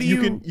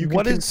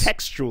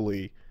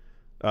contextually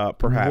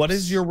perhaps. What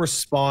is your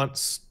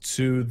response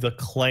to the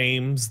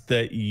claims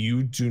that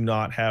you do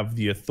not have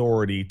the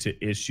authority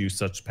to issue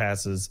such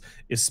passes,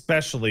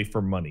 especially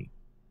for money?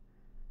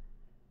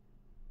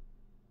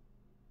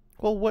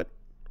 Well, what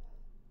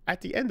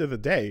at the end of the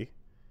day,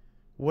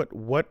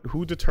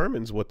 who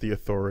determines what the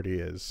authority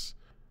is?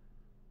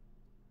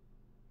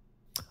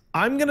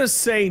 I'm gonna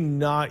say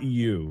not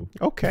you.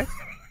 Okay.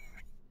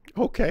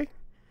 Okay.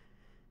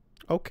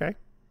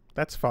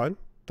 That's fine.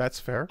 That's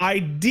fair.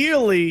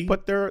 Ideally,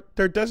 but there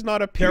does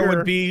not appear there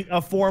would be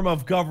a form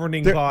of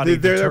governing body.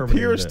 There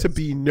appears to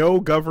be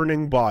no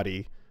governing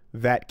body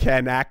that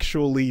can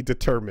actually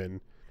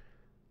determine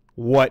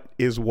what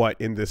is what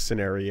in this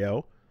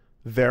scenario.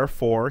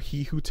 Therefore,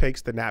 he who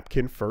takes the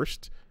napkin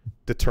first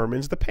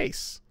determines the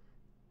pace.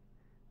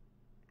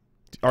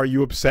 Are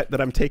you upset that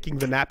I'm taking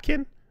the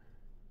napkin?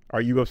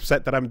 Are you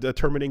upset that I'm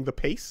determining the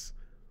pace?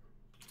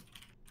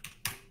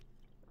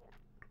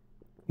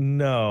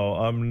 No,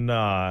 I'm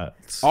not.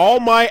 All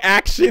my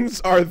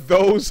actions are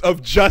those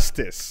of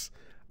justice.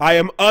 I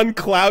am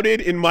unclouded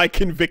in my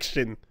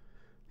conviction.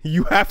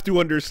 You have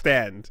to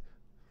understand.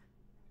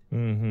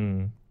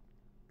 Mm-hmm.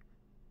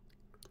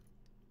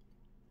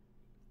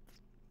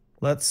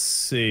 Let's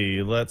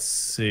see.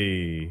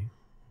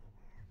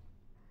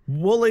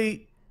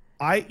 Wooly,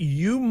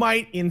 you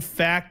might in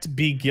fact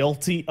be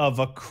guilty of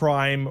a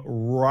crime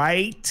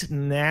right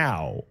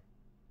now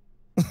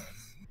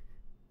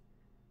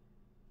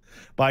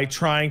by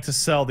trying to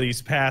sell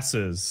these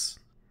passes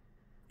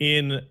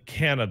in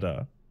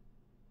Canada.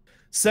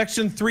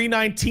 Section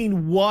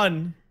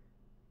 319(1)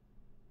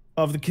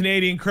 of the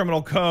Canadian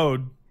Criminal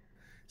Code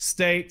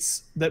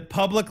states that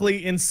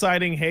publicly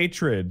inciting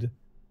hatred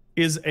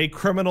is a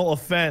criminal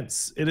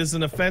offense. It is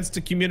an offense to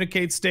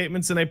communicate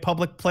statements in a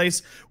public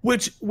place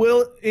which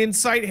will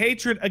incite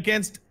hatred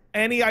against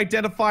any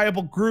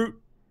identifiable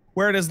group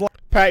where it is.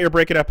 Pat, you're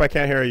breaking up. I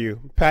can't hear you.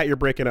 Pat, you're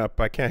breaking up.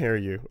 I can't hear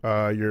you.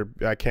 Your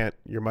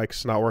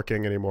mic's not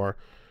working anymore.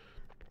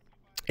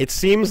 It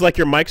seems like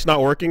your mic's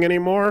not working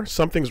anymore.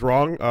 Something's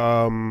wrong.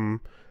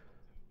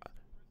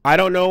 I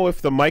don't know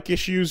if the mic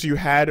issues you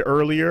had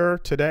earlier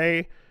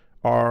today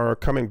are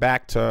coming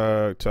back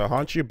to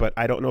haunt you, but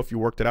I don't know if you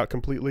worked it out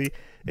completely.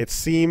 It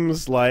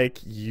seems like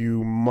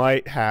you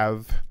might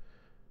have.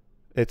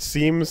 It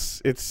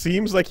seems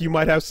like you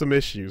might have some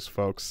issues,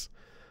 folks.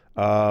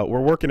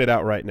 We're working it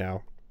out right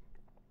now.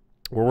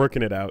 We're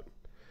working it out.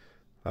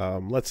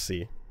 Let's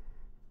see.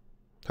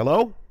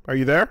 Hello? Are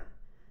you there?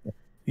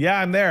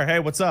 Yeah, I'm there. Hey,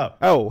 what's up?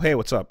 Oh, hey,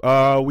 what's up?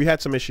 We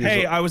had some issues.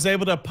 Hey, I was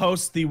able to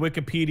post the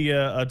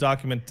Wikipedia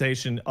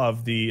documentation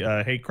of the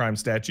hate crime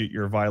statute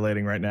you're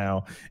violating right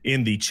now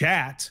in the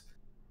chat.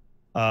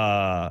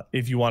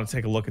 If you want to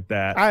take a look at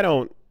that.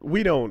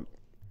 We don't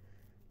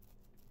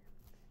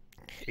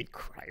hate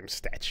crime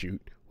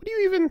statute. What do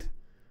you even,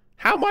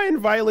 how am I in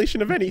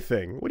violation of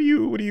anything? What do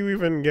you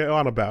even get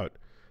on about?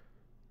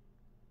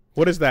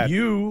 What is that?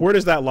 Where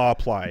does that law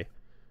apply?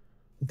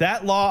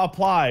 That law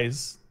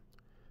applies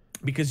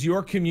because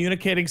you're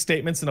communicating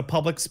statements in a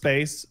public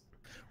space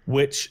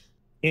which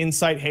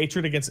incite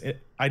hatred against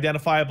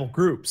identifiable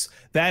groups.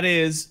 That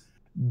is,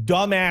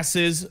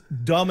 dumbasses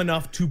dumb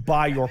enough to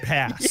buy your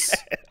pass.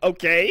 Yeah,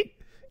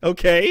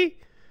 okay.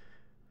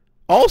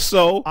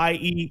 Also,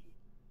 i.e.,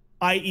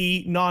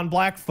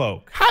 non-black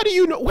folk. How do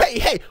you know?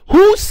 Wait, hey,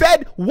 who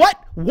said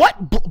what?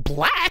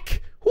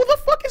 Black? Who the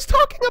fuck is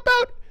talking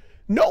about?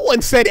 No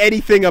one said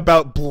anything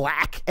about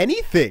black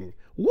anything.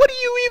 What do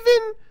you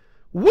even?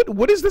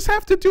 What does this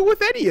have to do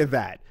with any of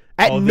that?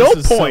 At no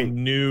point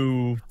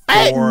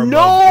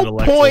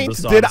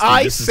did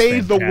I say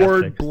the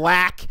word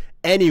black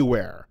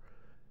anywhere.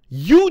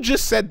 You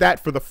just said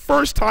that for the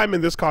first time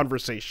in this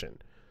conversation.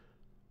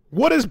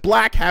 What does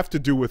black have to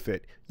do with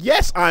it?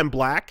 Yes, I'm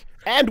black.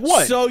 And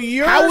what? So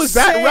how is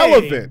that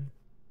relevant?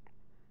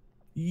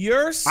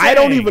 You're saying I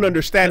don't even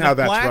understand how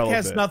that's relevant. Black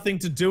has nothing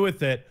to do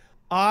with it.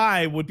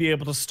 I would be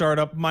able to start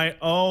up my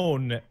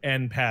own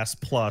NPass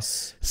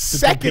Plus.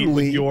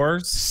 Secondly,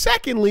 yours.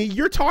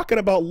 You're talking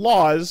about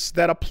laws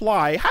that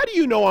apply. How do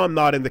you know I'm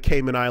not in the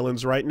Cayman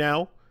Islands right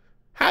now?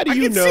 How do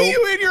you know? I can see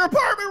you in your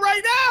apartment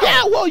right now.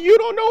 Yeah, well, you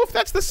don't know if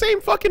that's the same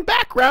fucking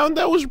background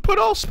that was put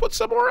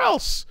somewhere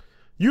else.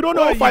 You don't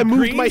know if I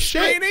moved my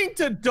shit. Screening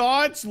to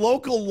dodge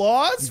local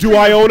laws? Do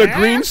I own a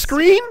green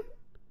screen?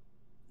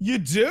 You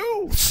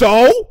do.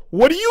 So,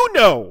 what do you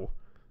know?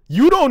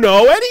 You don't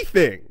know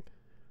anything.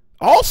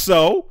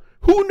 Also,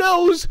 who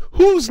knows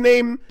whose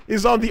name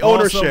is on the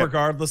ownership? Also,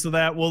 regardless of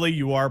that, Woolie,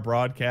 you are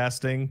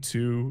broadcasting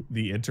to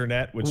the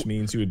internet, which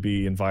means you would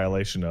be in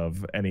violation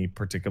of any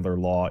particular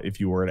law if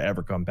you were to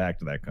ever come back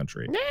to that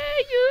country.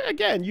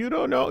 Again, you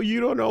don't know. You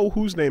don't know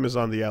whose name is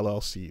on the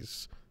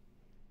LLCs.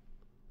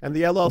 And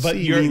the LLC but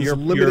means you're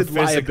limited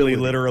physically, liability.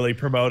 literally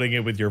promoting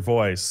it with your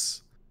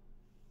voice.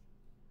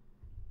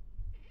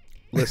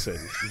 Listen,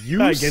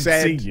 you I said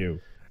can see you.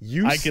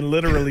 I can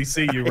literally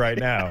see you right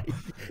now.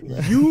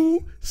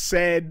 You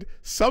said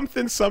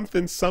something,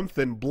 something,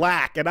 something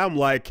black, and I'm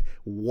like,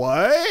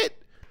 what?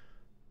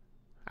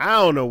 I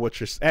don't know what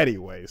you're.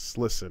 Anyways,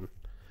 listen.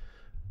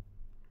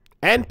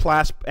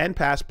 NPass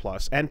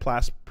Plus,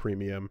 NPass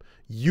Premium,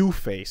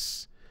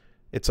 YouFace.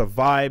 It's a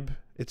vibe.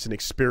 It's an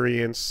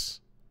experience.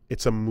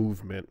 It's a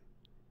movement.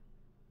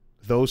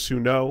 Those who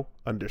know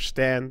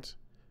understand.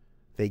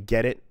 They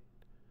get it.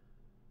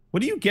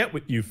 What do you get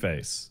with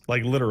YouFace?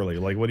 Like literally,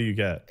 like what do you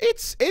get?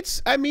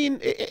 I mean,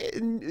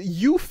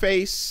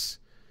 YouFace,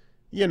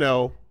 you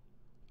know,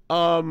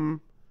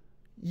 YouFace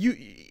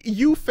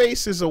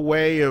is a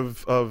way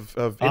of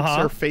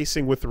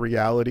interfacing with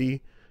reality,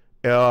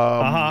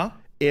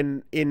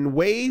 in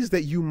ways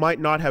that you might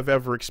not have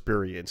ever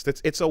experienced.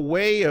 It's a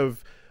way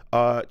of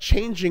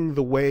changing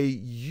the way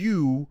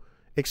you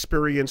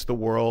experience the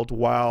world,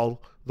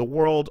 while the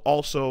world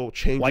also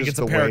changes. Like it's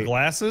a pair of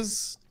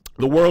glasses.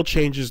 The world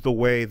changes the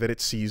way that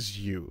it sees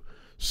you.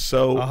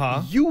 So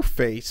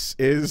YouFace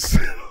is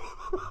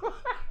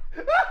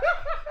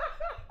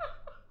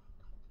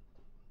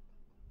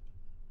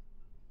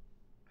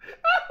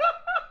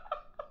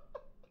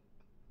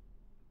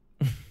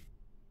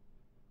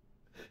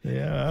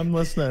Yeah, I'm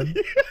listening.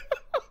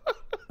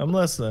 I'm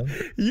listening.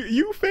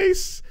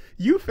 YouFace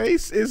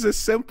is a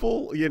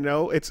simple, you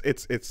know,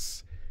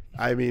 it's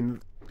I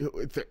mean,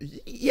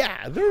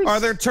 yeah, are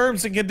there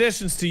terms and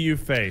conditions to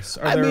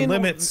YouFace? Are there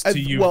limits to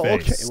YouFace? Well,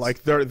 okay,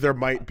 like there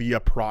might be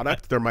a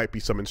product, there might be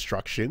some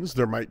instructions,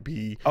 there might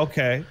be,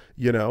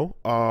 you know,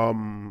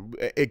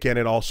 again,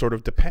 it all sort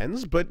of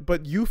depends, but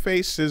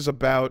YouFace is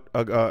about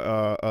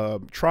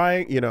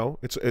trying, you know,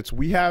 it's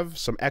we have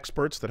some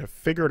experts that have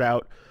figured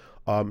out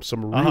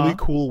some really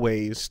cool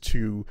ways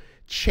to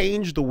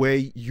change the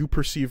way you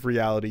perceive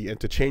reality and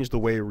to change the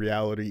way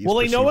reality is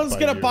perceived. No one's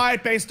gonna buy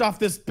it based off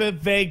this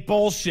vague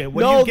bullshit.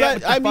 What no, do you get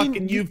with the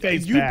fucking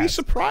YouFace you'd pass? be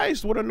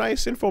surprised what a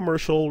nice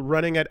infomercial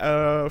running at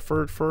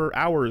for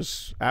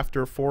hours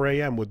after 4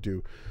 a.m. would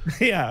do.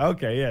 Yeah,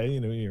 okay, yeah,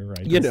 you know, you're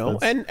right. You know,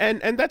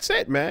 and that's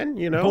it, man.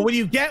 You know, but what do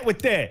you get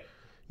with it?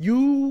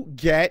 You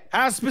get,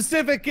 how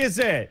specific is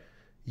it?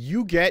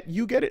 You get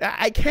it.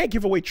 I can't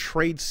give away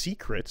trade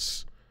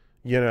secrets.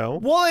 You know,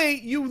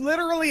 Woolie, you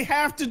literally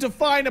have to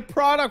define a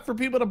product for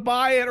people to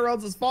buy it, or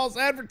else it's false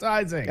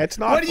advertising. It's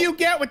not. What do you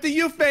get with the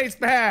YouFace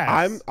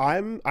pass?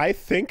 I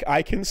think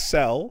I can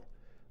sell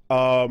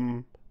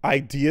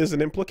ideas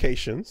and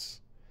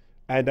implications,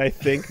 and I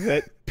think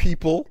that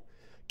people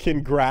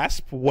can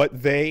grasp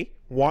what they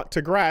want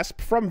to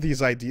grasp from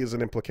these ideas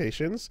and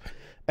implications,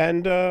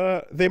 and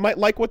they might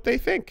like what they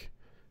think.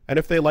 And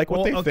if they like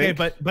what they think,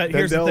 but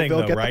here's the thing,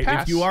 though, right?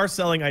 If you are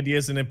selling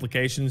ideas and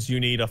implications, you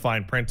need a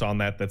fine print on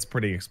that that's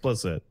pretty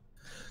explicit.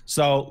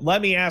 So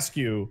let me ask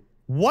you,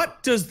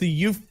 what does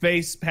the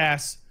YouFace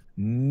pass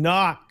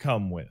not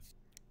come with?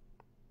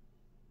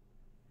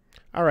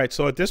 All right,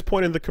 so at this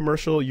point in the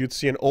commercial, you'd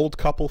see an old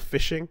couple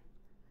fishing.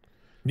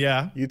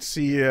 Yeah. You'd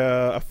see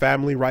a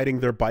family riding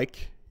their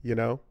bike, you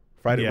know,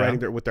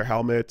 riding with their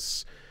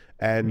helmets.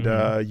 And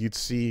you'd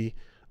see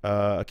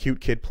a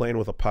cute kid playing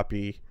with a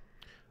puppy.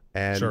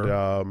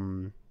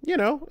 And you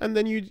know, and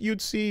then you'd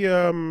see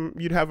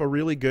you'd have a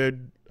really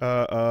good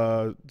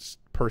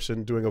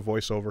person doing a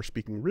voiceover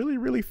speaking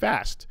really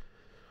fast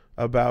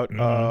about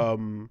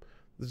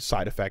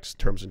side effects,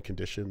 terms and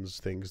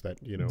conditions, things that,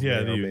 you know,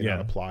 may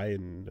not apply,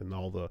 and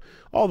all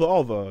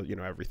the you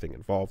know, everything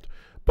involved.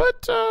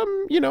 But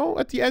you know,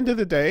 at the end of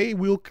the day,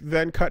 we'll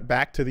then cut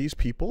back to these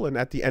people, and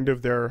at the end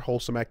of their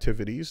wholesome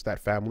activities, that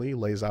family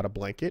lays out a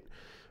blanket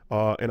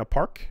in a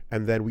park,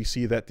 and then we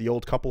see that the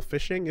old couple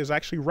fishing is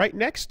actually right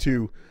next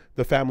to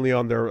the family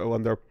on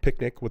their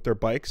picnic with their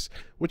bikes,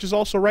 which is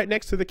also right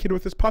next to the kid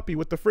with his puppy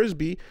with the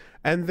frisbee.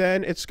 And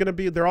then it's gonna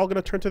be, they're all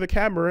gonna turn to the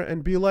camera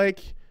and be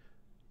like,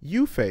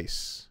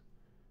 YouFace,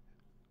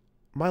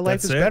 my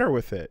life is better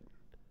with it.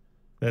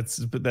 It's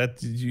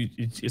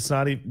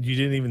not even, you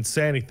didn't even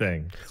say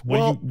anything.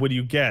 What do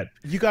you get?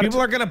 People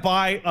are gonna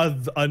buy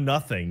a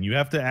nothing. You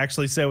have to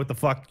actually say what the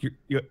fuck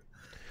you're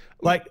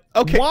like.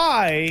 Okay,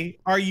 why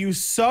are you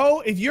so,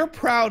 if you're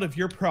proud of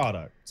your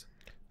product,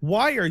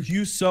 Why are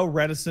you so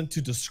reticent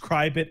to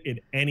describe it in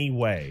any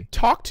way?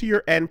 Talk to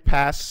your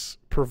NPass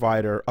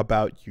provider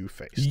about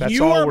UFace. That's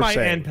you all are we're my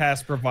saying.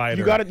 NPass provider.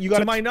 You got it.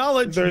 To my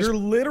knowledge, you're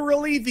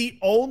literally the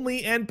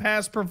only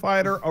NPass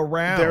provider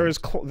around. There is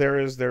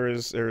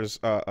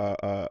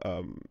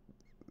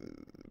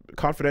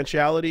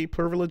confidentiality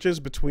privileges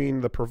between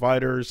the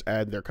providers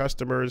and their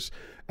customers,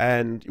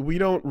 and we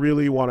don't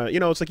really want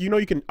to. It's like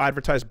you can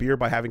advertise beer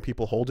by having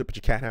people hold it, but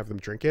you can't have them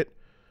drink it.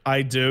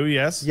 I do,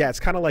 yes. Yeah, it's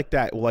kind of like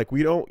that. Like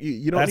we don't.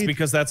 You don't. That's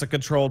because that's a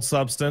controlled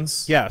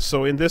substance. Yeah.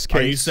 So in this case,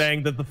 are you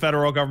saying that the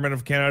federal government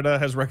of Canada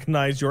has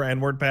recognized your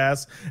N-word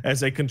pass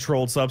as a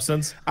controlled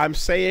substance? I'm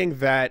saying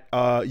that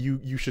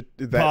you should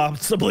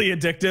possibly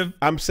addictive.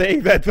 I'm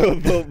saying that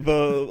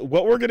the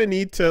what we're gonna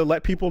need to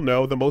let people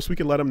know, the most we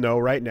can let them know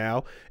right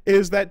now,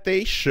 is that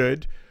they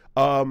should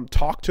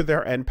talk to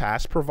their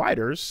NPass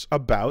providers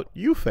about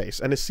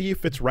UFace and to see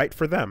if it's right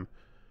for them.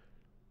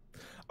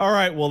 All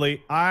right,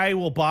 Woolie, I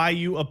will buy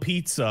you a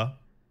pizza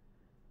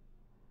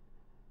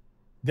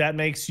that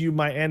makes you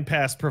my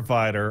NPass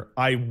provider.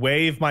 I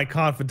waive my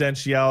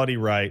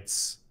confidentiality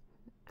rights.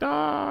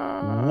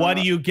 What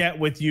do you get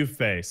with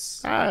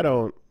UFace? I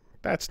don't.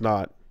 That's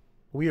not.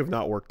 We have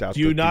not worked out. Do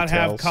you not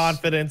have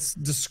confidence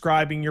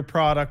describing your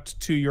product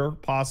to your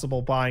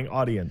possible buying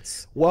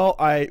audience? Well,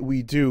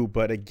 we do,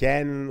 but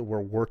again,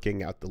 we're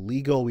working out the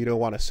legal. We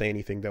don't want to say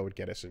anything that would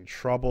get us in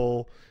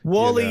trouble.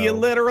 Woolie, you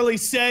literally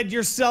said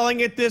you're selling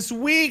it this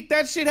week.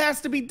 That shit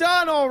has to be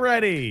done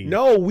already.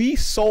 No, we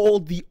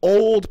sold the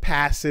old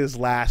passes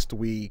last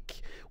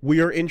week.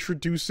 We are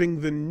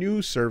introducing the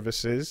new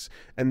services,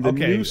 and the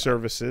new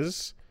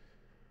services.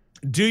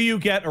 Do you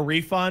get a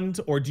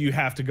refund, or do you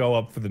have to go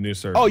up for the new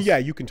service? Oh, yeah,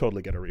 you can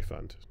totally get a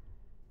refund.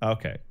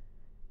 Okay.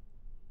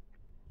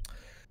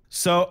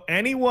 So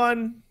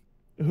anyone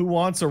who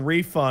wants a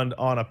refund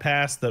on a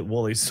pass that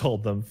Woolie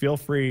sold them, feel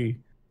free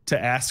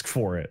to ask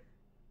for it.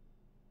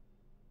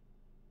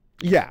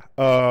 Yeah.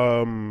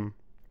 Yeah,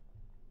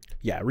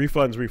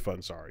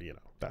 refunds are,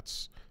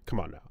 that's, come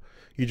on now.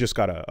 You just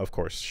got to, of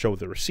course, show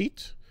the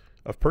receipt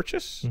of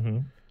purchase.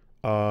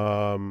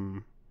 Mm-hmm.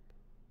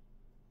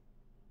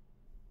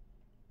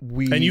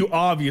 And you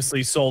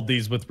obviously sold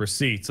these with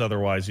receipts,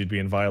 otherwise you'd be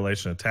in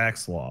violation of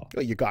tax law.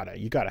 You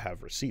gotta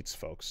have receipts,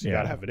 folks. You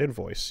gotta have an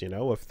invoice.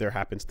 If there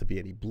happens to be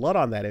any blood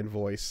on that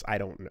invoice, I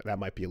don't know. That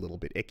might be a little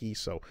bit icky,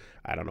 so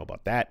I don't know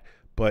about that.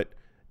 But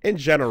in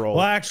general,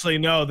 well, actually,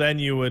 no. Then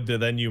you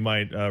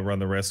might run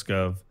the risk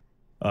of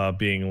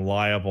being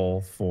liable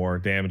for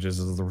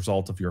damages as a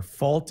result of your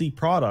faulty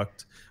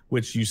product,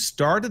 which you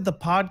started the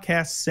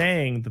podcast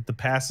saying that the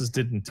passes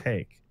didn't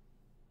take.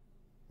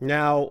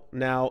 Now,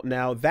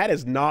 that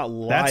is not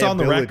liability. That's on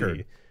the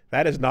record.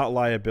 That is not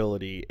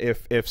liability.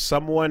 If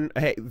someone,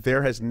 hey,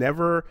 there has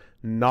never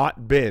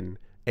not been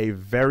a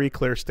very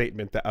clear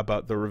statement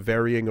about the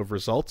varying of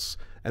results,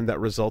 and that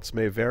results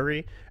may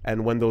vary.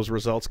 And when those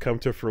results come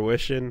to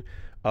fruition,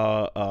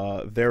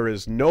 there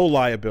is no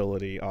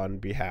liability on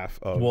behalf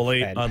of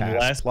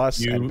NPass Plus,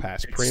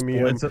 NPass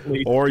Premium,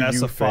 or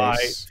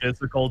UFace.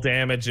 Physical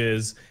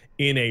damages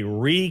in a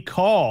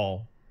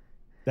recall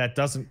that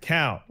doesn't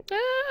count.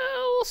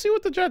 We'll see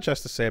what the judge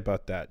has to say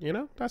about that.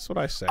 That's what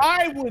I say.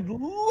 I would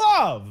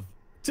love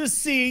to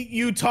see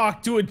you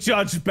talk to a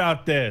judge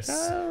about this.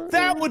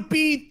 That would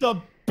be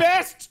the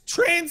best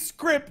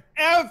transcript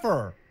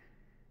ever.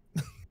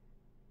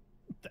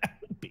 That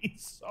would be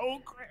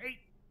so great.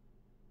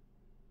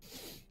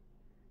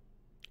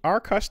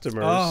 Our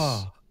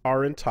customers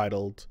are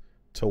entitled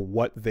to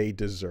what they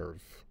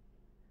deserve.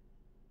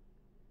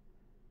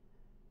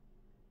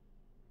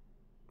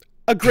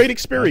 A great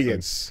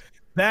experience.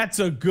 That's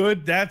a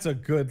good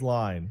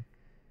line.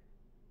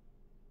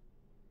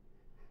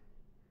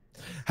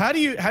 How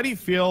do you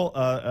feel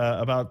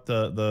about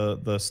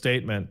the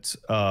statement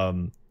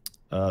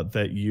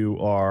that you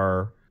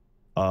are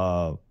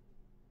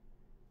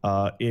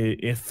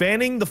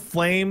fanning the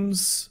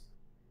flames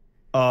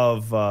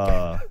of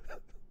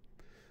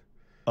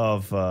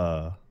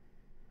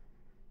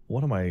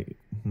what am I?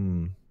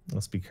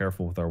 Let's be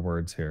careful with our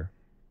words here.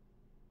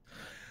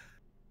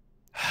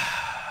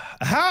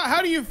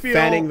 How do you feel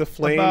fanning the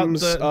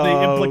flames about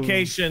the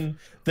implication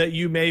that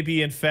you may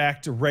be, in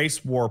fact,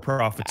 race war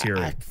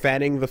profiteering?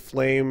 Fanning the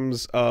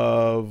flames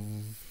of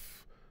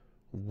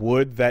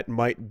wood that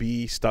might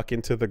be stuck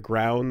into the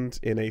ground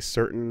in a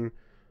certain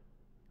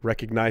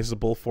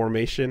recognizable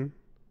formation,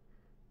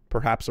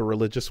 perhaps a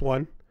religious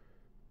one.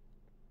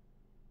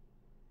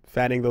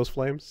 Fanning those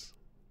flames?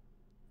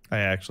 I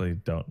actually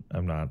don't.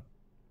 I'm not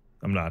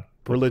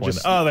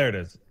religious. Oh, there it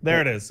is.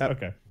 There it is.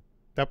 Okay.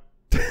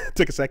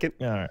 Took a second.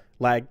 All right.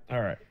 Lag.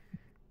 All right.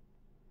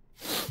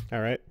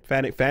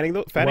 Fanning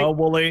those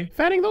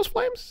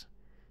flames.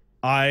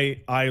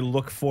 I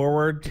look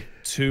forward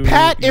to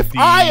Pat. If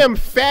I am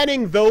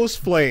fanning those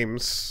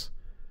flames,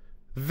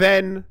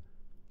 then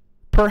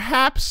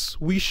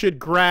perhaps we should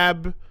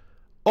grab.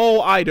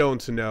 Oh, I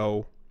don't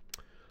know.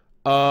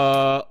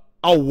 A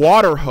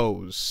water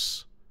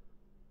hose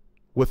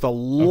with a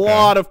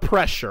lot of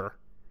pressure.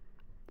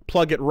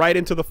 Plug it right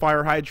into the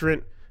fire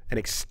hydrant and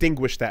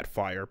extinguish that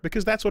fire,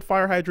 because that's what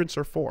fire hydrants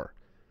are for.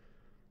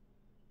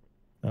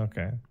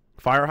 Okay.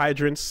 Fire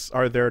hydrants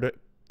are there to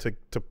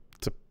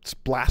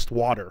blast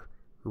water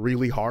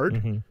really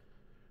hard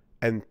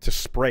and to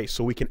spray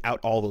so we can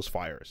out all those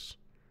fires.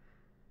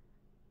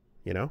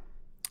 You know?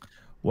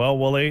 Well,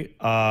 Woolie,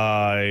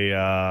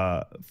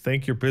 I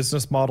think your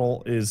business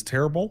model is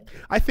terrible.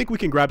 I think we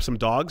can grab some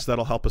dogs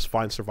that'll help us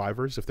find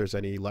survivors if there's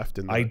any left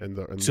in the. I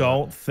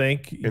don't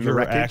think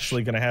you're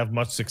actually going to have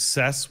much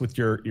success with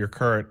your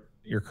current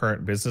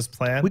business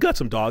plan. We got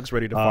some dogs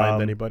ready to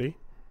find anybody.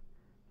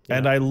 Yeah.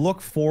 And I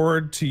look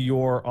forward to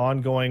your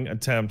ongoing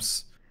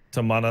attempts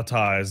to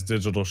monetize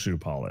digital shoe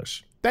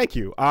polish. Thank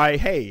you.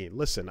 Hey,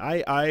 listen,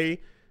 I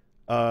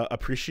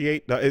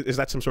appreciate. Is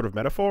that some sort of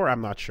metaphor?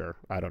 I'm not sure.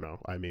 I don't know.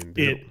 I mean,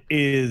 it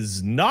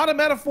is not a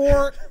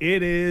metaphor.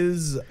 It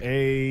is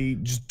a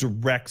just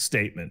direct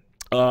statement.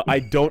 I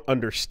don't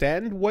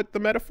understand what the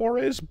metaphor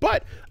is,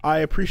 but I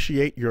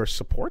appreciate your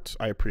support.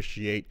 I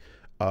appreciate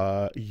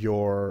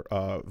your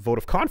vote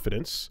of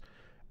confidence,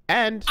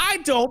 and I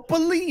don't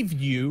believe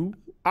you.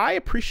 I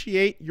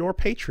appreciate your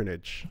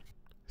patronage.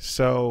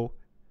 So,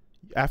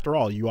 after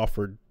all, you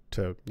offered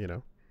to, you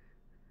know.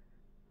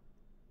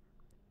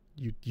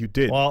 You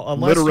did. Well,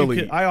 unless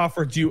literally, I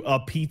offered you a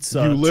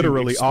pizza. You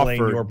literally to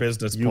explain offered your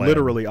business plan. You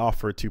literally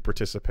offered to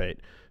participate.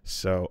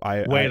 So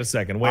wait a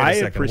second.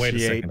 Wait a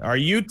second. Are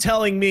you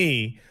telling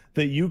me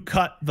that you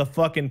cut the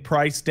fucking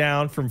price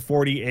down from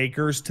 40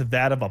 acres to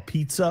that of a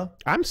pizza?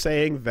 I'm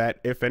saying that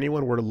if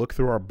anyone were to look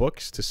through our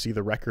books to see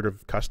the record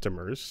of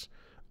customers,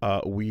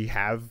 we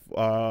have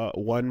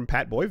one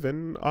Pat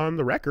Boyven on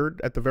the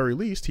record at the very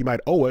least. He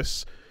might owe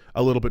us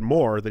a little bit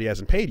more that he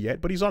hasn't paid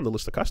yet, but he's on the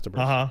list of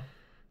customers.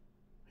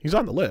 He's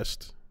on the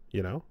list,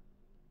 you know?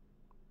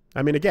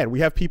 I mean, again, we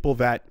have people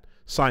that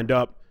signed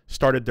up,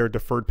 started their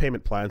deferred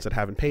payment plans that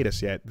haven't paid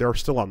us yet. They're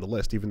still on the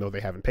list, even though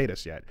they haven't paid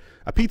us yet.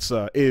 A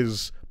pizza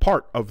is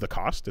part of the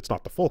cost. It's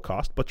not the full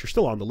cost, but you're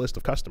still on the list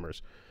of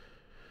customers.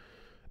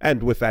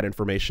 And with that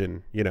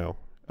information, you know,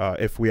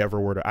 if we ever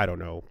were to, I don't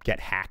know, get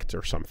hacked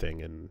or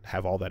something and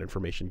have all that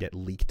information get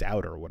leaked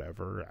out or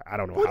whatever, I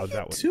don't know how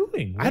that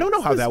would... I don't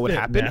know how that would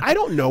happen. I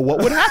don't know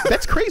what would happen.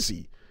 That's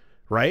crazy.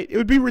 Right? It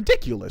would be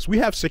ridiculous. We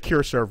have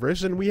secure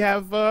servers and we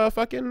have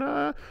you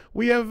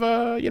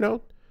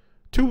know,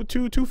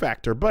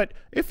 two-factor. But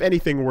if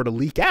anything were to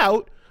leak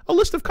out, a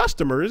list of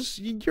customers,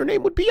 your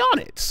name would be on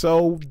it.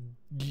 So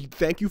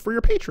thank you for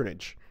your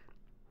patronage.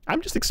 I'm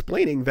just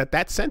explaining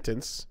that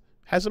sentence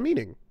has a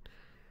meaning.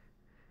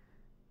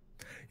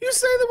 You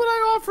say that when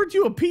I offered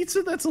you a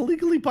pizza, that's a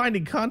legally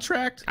binding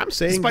contract? I'm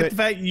saying despite the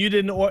fact you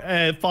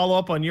didn't follow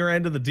up on your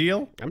end of the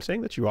deal? I'm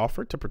saying that you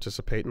offered to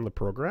participate in the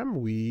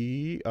program.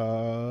 We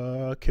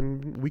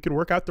can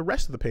work out the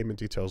rest of the payment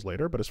details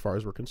later, but as far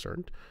as we're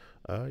concerned,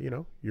 you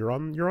know, you're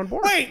on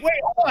board. Wait,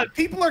 hold on.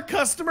 People are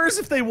customers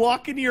if they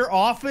walk into your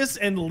office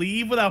and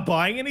leave without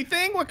buying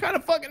anything? What kind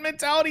of fucking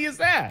mentality is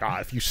that?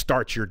 If you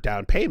start your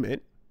down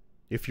payment,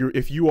 if you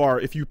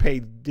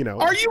pay, you know.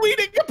 Are you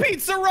eating a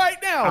pizza right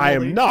now? I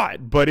am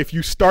not, but if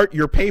you start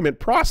your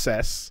payment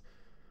process,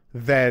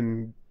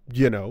 then,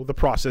 you know, the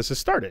process has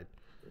started.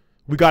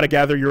 We got to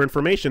gather your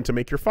information to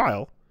make your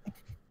file.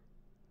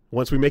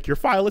 Once we make your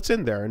file, it's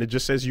in there, and it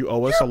just says you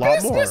owe us a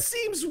lot more. This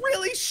seems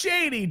really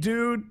shady,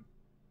 dude.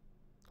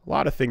 A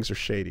lot of things are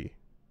shady.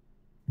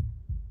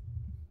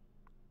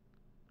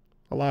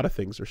 A lot of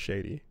things are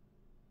shady.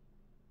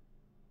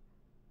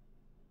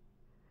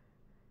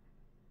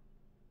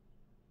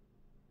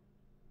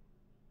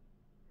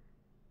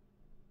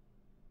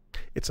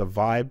 It's a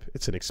vibe,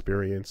 it's an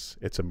experience,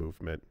 it's a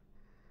movement.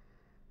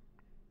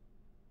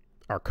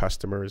 Our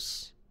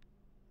customers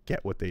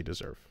get what they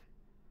deserve.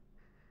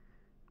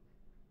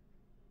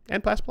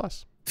 And Pass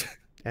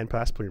and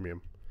Pass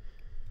Premium.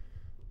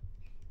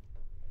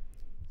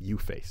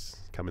 U-Face,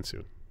 coming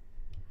soon.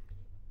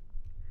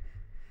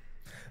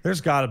 There's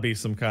got to be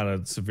some kind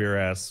of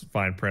severe-ass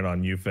fine print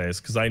on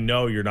U-Face, because I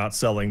know you're not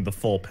selling the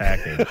full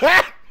package.